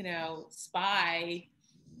 you know, spying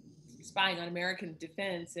on American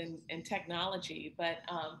defense and technology. But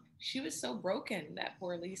she was so broken, that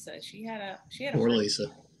poor Lisa. She had poor Lisa.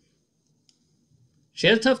 She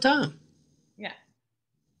had a tough time. Yeah.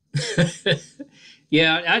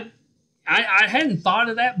 Yeah, I hadn't thought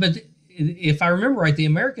of that, but if I remember right, the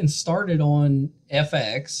Americans started on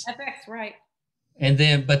FX. FX, right. And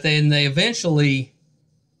then they eventually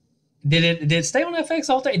did it stay on FX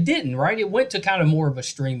all day? It didn't, right? It went to kind of more of a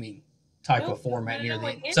streaming type of format near the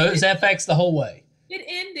end. So it was FX the whole way. It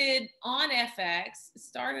ended on FX,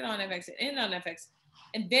 started on FX, it ended on FX,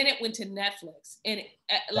 and then it went to Netflix. And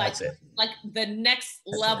like the next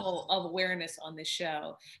level of awareness on the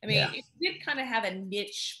show. I mean, it did kind of have a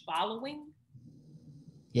niche following.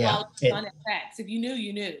 Yeah. While it was on FX. If you knew,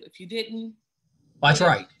 you knew. If you didn't. That's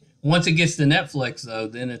right. Once it gets to Netflix, though,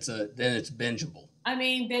 then it's bingeable. I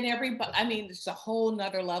mean, then everybody, I mean, it's a whole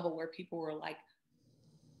nother level where people were like,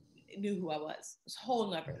 knew who I was. It's a whole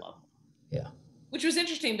nother level. Yeah. Which was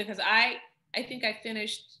interesting because I think I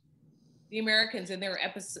finished The Americans in their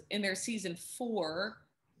episode in their season 4,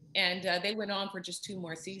 and they went on for just 2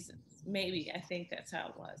 more seasons. Maybe I think that's how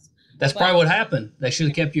it was. That's But probably what happened. They should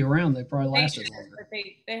have kept you around. They probably they lasted should, longer. but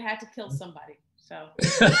they had to kill somebody. So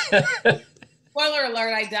spoiler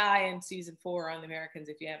alert: I die in season 4 on The Americans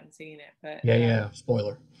if you haven't seen it. But yeah.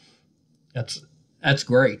 Spoiler. That's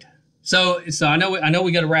great. So I know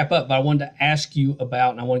we got to wrap up, but I wanted to ask you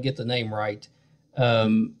about, and I want to get the name right.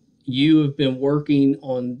 You have been working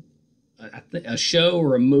on a show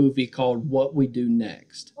or a movie called What We Do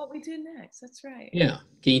Next. What We Do Next. That's right. Yeah.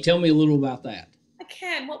 Can you tell me a little about that? I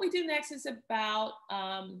can. What We Do Next is about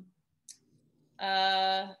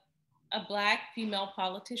a Black female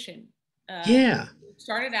politician. Yeah.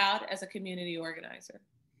 Started out as a community organizer.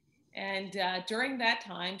 And during that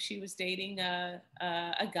time, she was dating a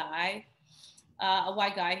guy, a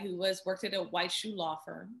white guy who worked at a white shoe law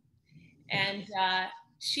firm. And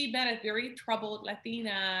she met a very troubled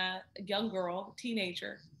Latina young girl,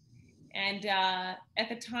 teenager. And at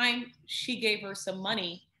the time, she gave her some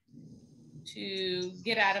money to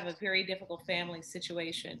get out of a very difficult family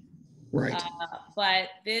situation. Right. But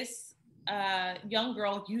this young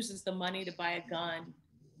girl uses the money to buy a gun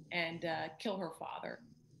and kill her father.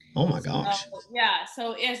 Oh my gosh. Yeah.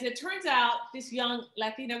 So as it turns out, this young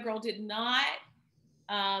Latina girl did not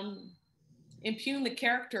um, impugn the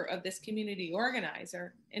character of this community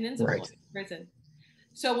organizer and ends up going to prison.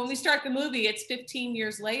 So when we start the movie, it's 15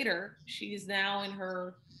 years later. She is now in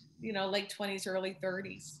her, late 20s, early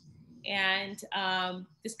 30s. And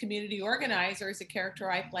this community organizer is a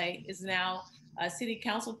character I play, is now a city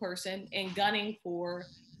council person and gunning for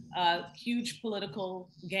a huge political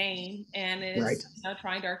gain, and is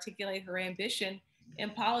trying to articulate her ambition in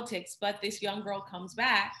politics. But this young girl comes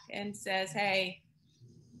back and says, hey,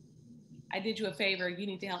 I did you a favor. You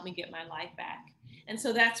need to help me get my life back. And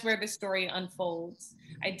so that's where the story unfolds.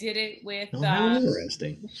 I did it with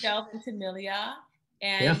interesting. Michelle Ventimiglia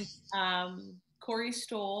and Corey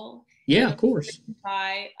Stoll. Yeah, of course.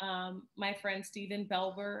 By my friend Stephen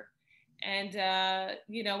Belver. And,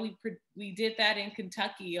 we did that in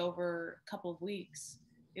Kentucky over a couple of weeks.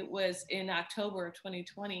 It was in October of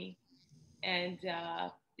 2020. And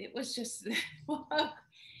it was just,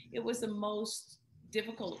 it was the most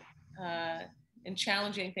difficult and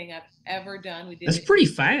challenging thing I've ever done. We did That's pretty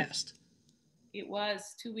fast. It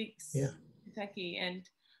was 2 weeks. Yeah. Kentucky. And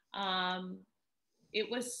it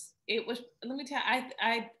was, let me tell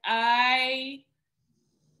you, I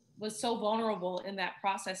was so vulnerable in that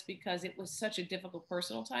process because it was such a difficult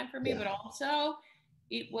personal time for me, but also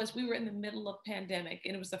we were in the middle of pandemic,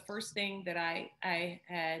 and it was the first thing that I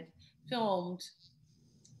had filmed.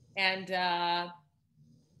 And I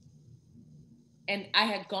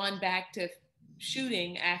had gone back to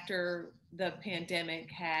shooting after the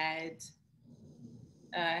pandemic had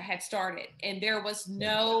started, and there was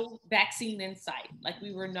no vaccine in sight.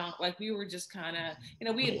 We were just kind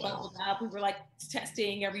of, we had buckled up. We were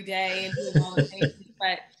testing every day and doing all the things,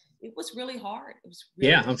 but it was really hard. It was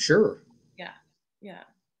really I'm sure. Yeah.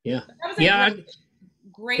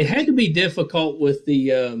 Great. It had to be difficult with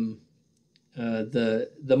the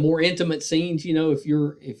more intimate scenes. If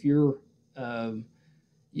you're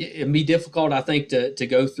it'd be difficult, I think, to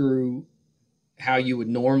go through how you would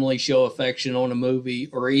normally show affection on a movie,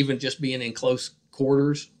 or even just being in close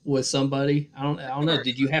quarters with somebody. I don't know.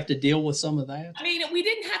 Did you have to deal with some of that? I mean, we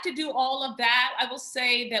didn't have to do all of that. I will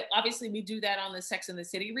say that obviously we do that on the Sex and the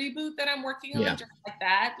City reboot that I'm working on, just like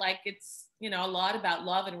that. It's, a lot about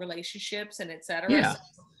love and relationships and et cetera. Yeah. So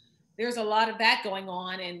there's a lot of that going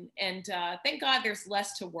on, and thank God there's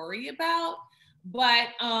less to worry about. But,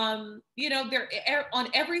 there on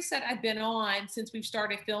every set I've been on since we've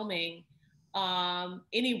started filming,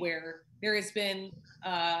 anywhere, there's been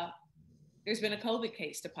a COVID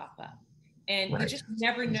case to pop up, and you just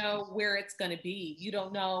never know where it's going to be. You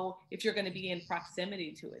don't know if you're going to be in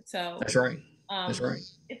proximity to it. So that's right. That's right.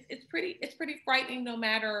 It's pretty frightening, no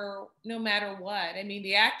matter what. I mean,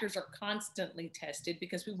 the actors are constantly tested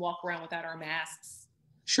because we walk around without our masks.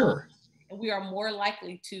 Sure. And we are more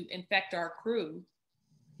likely to infect our crew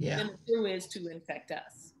than the crew is to infect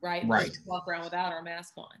us, right? Right. We walk around without our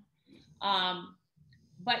mask on.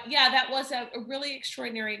 But that was a really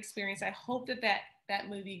extraordinary experience. I hope that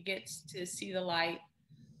movie gets to see the light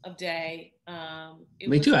of day.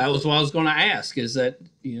 Me too. That was what I was going to ask. Is that,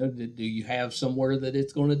 do you have somewhere that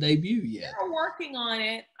it's going to debut yet? We're working on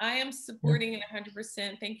it. I am supporting it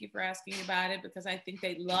 100%. Thank you for asking about it, because I think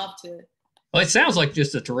they'd love to Well, it sounds like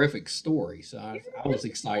just a terrific story. So I was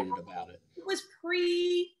excited about it. It was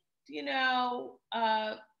pre,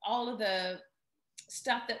 all of the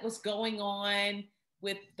stuff that was going on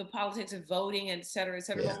with the politics of voting, et cetera, et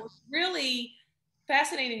cetera. Yeah. But what was really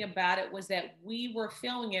fascinating about it was that we were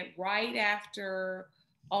filming it right after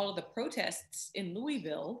all of the protests in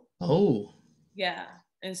Louisville. Oh, Yeah.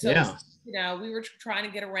 And so, yeah. we were trying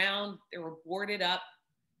to get around. There were boarded up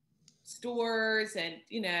stores, and,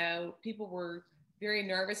 people were very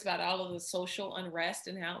nervous about all of the social unrest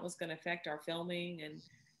and how it was going to affect our filming and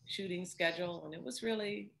shooting schedule. And it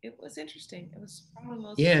was interesting. It was probably the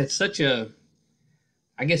most. Yeah, it's such a,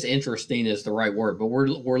 I guess interesting is the right word, but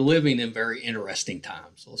we're living in very interesting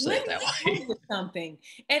times. We'll say Let it me that tell way. you something.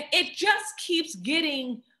 And it just keeps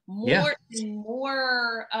getting Yeah. more and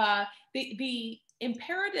more. The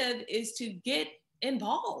imperative is to get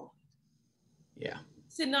involved, Yeah.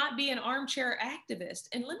 to not be an armchair activist.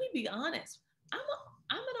 And let me be honest, I'm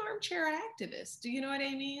an armchair activist. Do you know what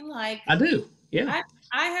I mean? Like, I do. Yeah.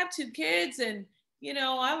 I have two kids, and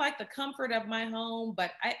I like the comfort of my home,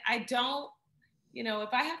 but I don't, if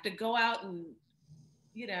I have to go out and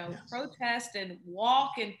Yeah. protest and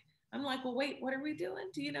walk, and I'm like, well, wait, what are we doing?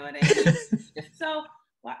 Do you know what I mean? So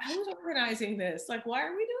who's organizing this? Like, why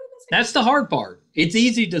are we doing this That's the hard part. It's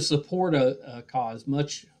easy to support a cause,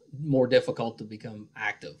 much more difficult to become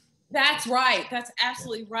active. That's right. That's Yeah.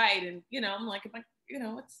 absolutely right. And I'm like,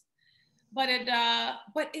 it's,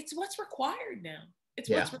 but it's what's required now. It's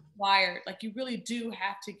Yeah. what's required. Like, you really do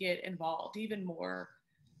have to get involved even more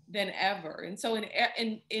than ever. And so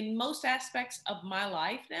in most aspects of my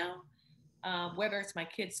life now, whether it's my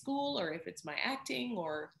kids' school, or if it's my acting,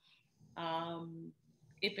 or um,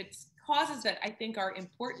 if it's causes that I think are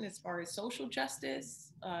important as far as social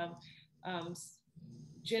justice, um,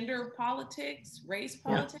 gender politics, race Yeah.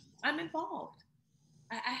 politics, I'm involved.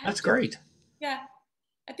 I have That's to. great. Yeah,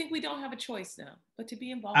 I think we don't have a choice now, but to be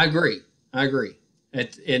I involved. agree. I agree. And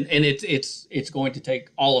it's going to take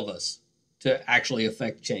all of us to actually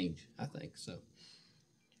affect change, I think. So,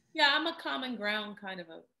 Yeah, I'm a common ground kind of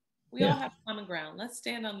a. We all yeah. have common ground. Let's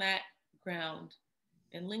stand on that ground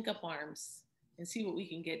and link up arms and see what we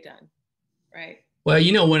can get done. Right? Well,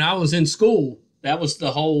 when I was in school, that was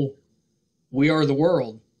the whole "We Are the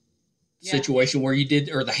World" Yeah. situation where you did,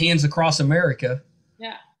 or the Hands Across America.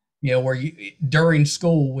 Yeah. Where you during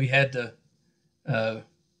school we had to, uh,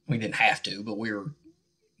 we didn't have to, but we were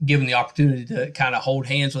given the opportunity to kind of hold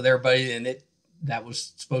hands with everybody, and that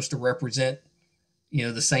was supposed to represent,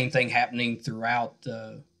 the same thing happening throughout,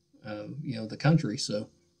 the country. So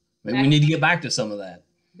maybe we Back need to get back to some of that.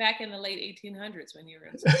 back in the late 1800s when you were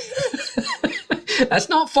in school. That's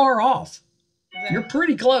not far off. Is You're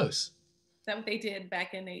pretty close. that what they did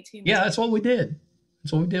back in 18? Yeah, that's what we did.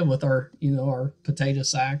 That's what we did with our potato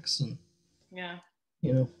sacks and, Yeah.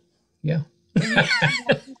 yeah.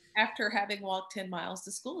 After having walked 10 miles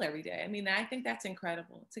to school every day. I mean, I think that's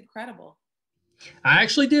incredible. It's incredible. I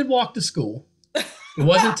actually did walk to school. It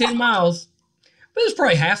wasn't 10 miles, but it was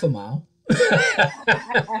probably half a mile.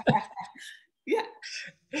 Yeah.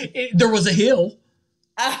 There was a hill.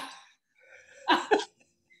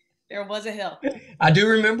 There was a hill. I do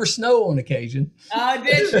remember snow on occasion. Oh,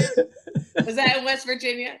 did you? Was that in West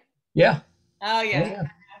Virginia? Yeah. Oh, yeah. Oh, yeah.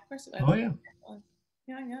 Of course it was. Oh, yeah.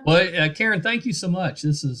 Yeah. Well, Karen, thank you so much.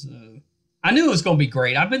 This is, I knew it was going to be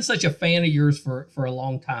great. I've been such a fan of yours for a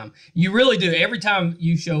long time. You really do. Every time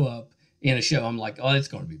you show up in a show, I'm like, oh, it's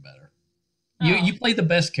going to be better. You play the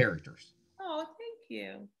best characters. Oh, thank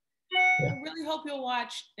you. Yeah. I really hope you'll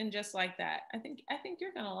watch And Just Like That. I think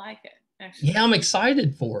you're gonna like it. Actually. Yeah, I'm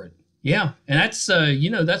excited for it. Yeah, and that's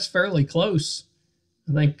that's fairly close.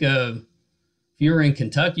 I think if you were in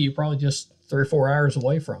Kentucky, you're probably just 3 or 4 hours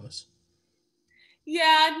away from us.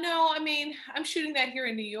 Yeah, no, I mean, I'm shooting that here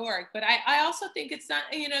in New York, but I also think it's not,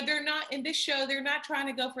 they're not in this show, they're not trying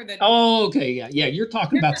to go for the. Oh, okay, yeah, yeah. You're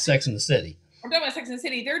talking about Sex and the City. I'm talking about Sex and the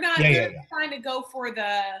City. They're not. Yeah, They're yeah. trying to go for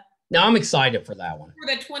the. Now I'm excited for that one.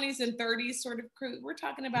 For the 20s and 30s sort of crew. We're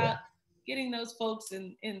talking about getting those folks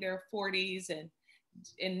in their 40s and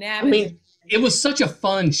I mean, it was such a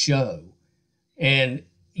fun show, and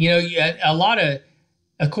you had a lot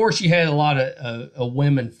of course, you had a lot of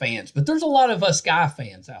women fans, but there's a lot of us guy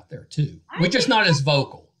fans out there too. We're just not as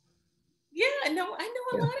vocal. Yeah, no, I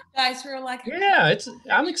know a lot of guys who are like, yeah,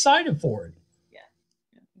 I'm excited for it. Yeah.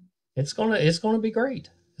 It's gonna be great.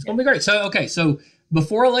 It's gonna be great. So okay, so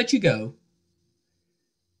before I let you go,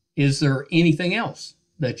 is there anything else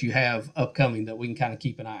that you have upcoming that we can kind of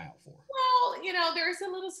keep an eye out for? Well, there's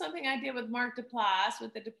a little something I did with Mark Duplass,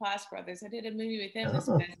 with the Duplass brothers. I did a movie with them this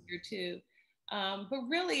past year too. But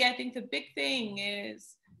really, I think the big thing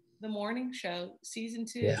is the morning show, season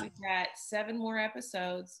 2. Yeah. We've got 7 more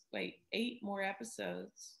episodes. Wait, 8 more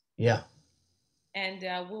episodes. Yeah. And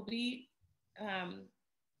we'll be,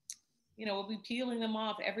 we'll be peeling them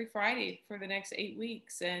off every Friday for the next 8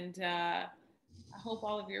 weeks. And I hope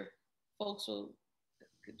all of your folks will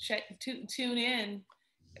tune in.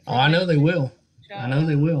 Oh, I know they will. I know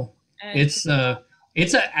they will. And It's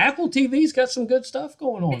Apple TV's got some good stuff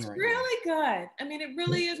going on right now. It's really good. I mean, it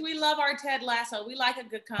really is. We love our Ted Lasso. We like a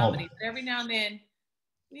good comedy, but every now and then,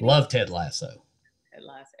 love Ted Lasso. Ted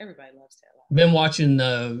Lasso. Everybody loves Ted Lasso. Been watching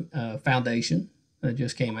Foundation that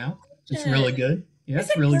just came out. It's really good. Yeah,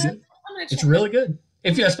 it's really good. It's really good.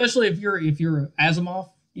 Especially if you're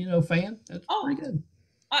Asimov, fan, that's pretty good.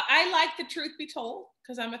 I like The Truth Be Told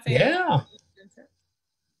because I'm a fan. Yeah.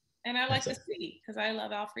 And I like The Sea because I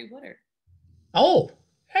love Alfred Woodard. Oh,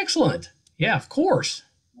 excellent. Yeah, of course.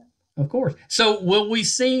 Of course. So will we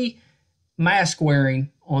see mask wearing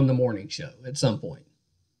on the morning show at some point?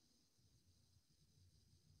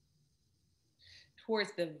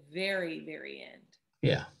 Towards the very, very end.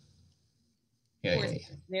 Yeah.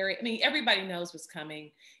 Everybody knows what's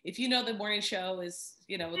coming. If you know the morning show is,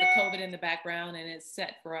 with the COVID in the background and it's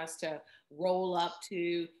set for us to roll up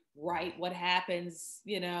to what happens,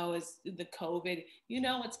 is the COVID,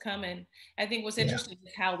 what's coming. I think what's interesting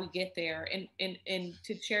is how we get there and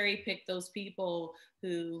to cherry pick those people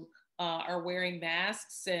who are wearing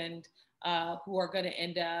masks and who are going to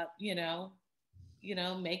end up,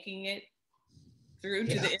 making it through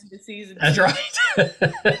to the end of the season. That's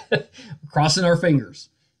right. Crossing our fingers.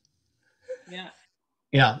 Yeah.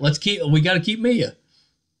 Yeah. We got to keep Mia.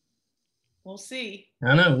 We'll see.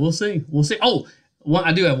 I know. We'll see. Oh,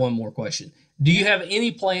 I do have one more question. Do you have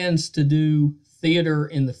any plans to do theater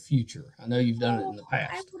in the future? I know you've done it in the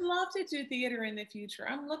past. I would love to do theater in the future.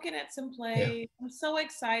 I'm looking at some plays. Yeah. I'm so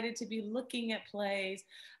excited to be looking at plays.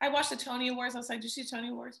 I watched the Tony Awards. I was like, did you see Tony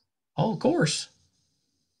Awards? Oh, of course.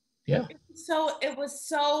 Yeah. It was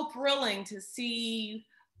so thrilling to see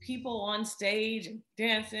people on stage and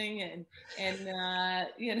dancing and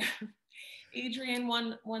Adrienne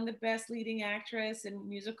won the best leading actress in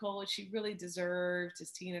musical, which she really deserved,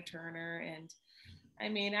 as Tina Turner. And I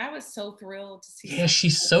mean, I was so thrilled to see. Yeah,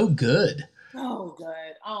 she's so good. So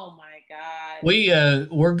good. Oh my God.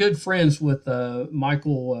 We're good friends with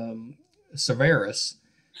Michael Cerveris,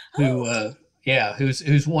 who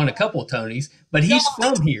who's won a couple of Tonys, but he's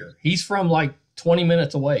from here. He's from like 20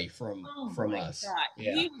 minutes away from us. God.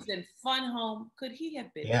 Yeah. He was in Fun Home. Could he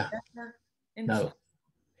have been better? No,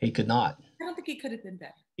 he could not. I don't think he could have been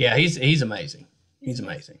better. Yeah, he's amazing. He's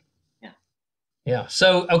amazing. Yeah. Yeah.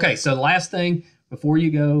 So the last thing before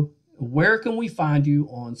you go, where can we find you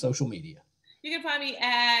on social media? You can find me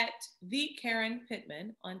at the Karen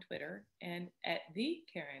Pittman on Twitter and at the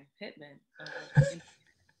Karen Pittman on Instagram.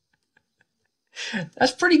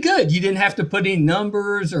 That's pretty good. You didn't have to put any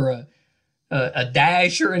numbers or a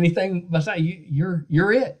dash or anything. But you're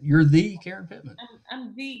it. You're the Karen Pittman.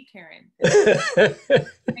 I'm the Karen Pittman.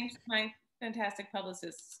 Thanks to my fantastic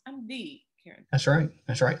publicists. I'm the Karen Pittman.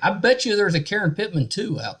 That's right. I bet you there's a Karen Pittman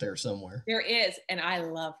 2 out there somewhere. There is, and I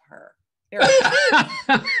love her.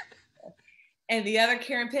 And the other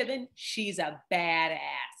Karen Pittman, she's a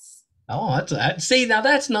badass. Oh, see, now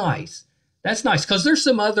that's nice. That's nice because there's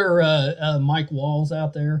some other Mike Walls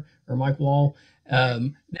out there, or Mike Wall.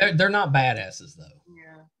 They're not badasses though.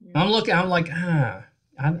 Yeah. I'm like, I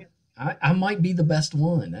might be the best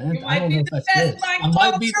one. I don't know if that's good. I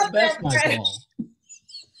might be the best Mike Wall.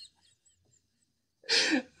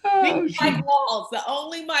 Mike Walls, the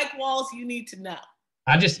only Mike Walls you need to know.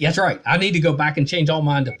 That's right. I need to go back and change all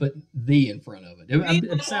mine to put the in front of it.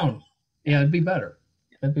 It'd sound, it'd be better.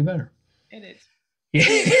 It'd be better. It is.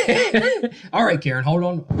 Yeah. All right, Karen, hold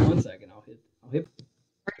on 1 second. I'll hit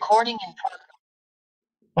recording in progress.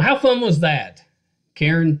 Well, how fun was that?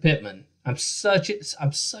 Karen Pittman. I'm such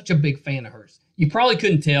a big fan of hers. You probably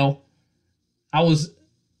couldn't tell. I was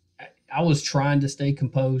trying to stay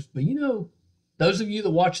composed, but those of you that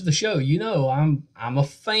watch the show, I'm a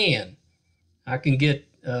fan. I can get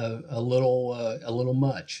a little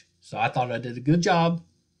much. So I thought I did a good job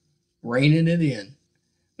reining it in.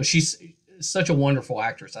 But she's such a wonderful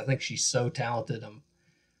actress. I think she's so talented. I'm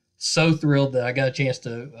so thrilled that I got a chance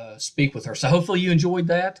to speak with her. So hopefully you enjoyed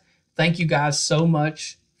that. Thank you guys so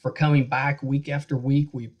much for coming back week after week.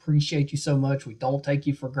 We appreciate you so much. We don't take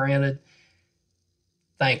you for granted.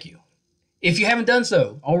 Thank you. If you haven't done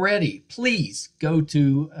so already, please go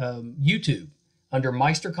to YouTube under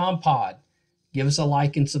MeisterCon Pod. Give us a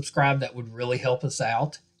like and subscribe. That would really help us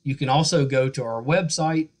out. You can also go to our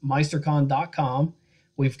website, meistercon.com.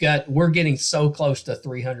 We're getting so close to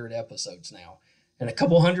 300 episodes now. and a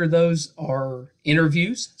couple hundred of those are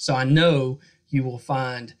interviews. So I know you will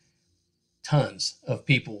find tons of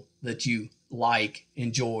people that you like,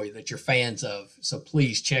 enjoy, that you're fans of. So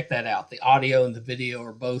please check that out. The audio and the video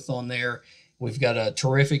are both on there. We've got a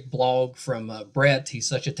terrific blog from Brett. He's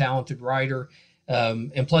such a talented writer.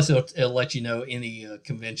 And plus, it'll let you know any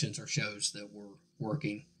conventions or shows that we're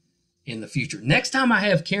working in the future. Next time I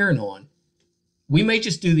have Karen on, we may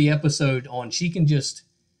just do the episode on,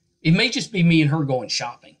 it may just be me and her going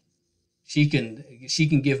shopping. She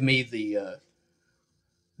can give me the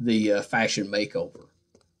fashion makeover.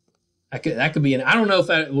 That could be I don't know if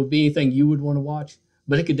that would be anything you would want to watch,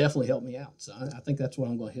 but it could definitely help me out. So I think that's what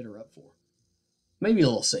I'm going to hit her up for. Maybe a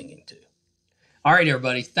little singing too. All right,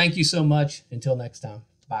 everybody. Thank you so much. Until next time.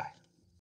 Bye.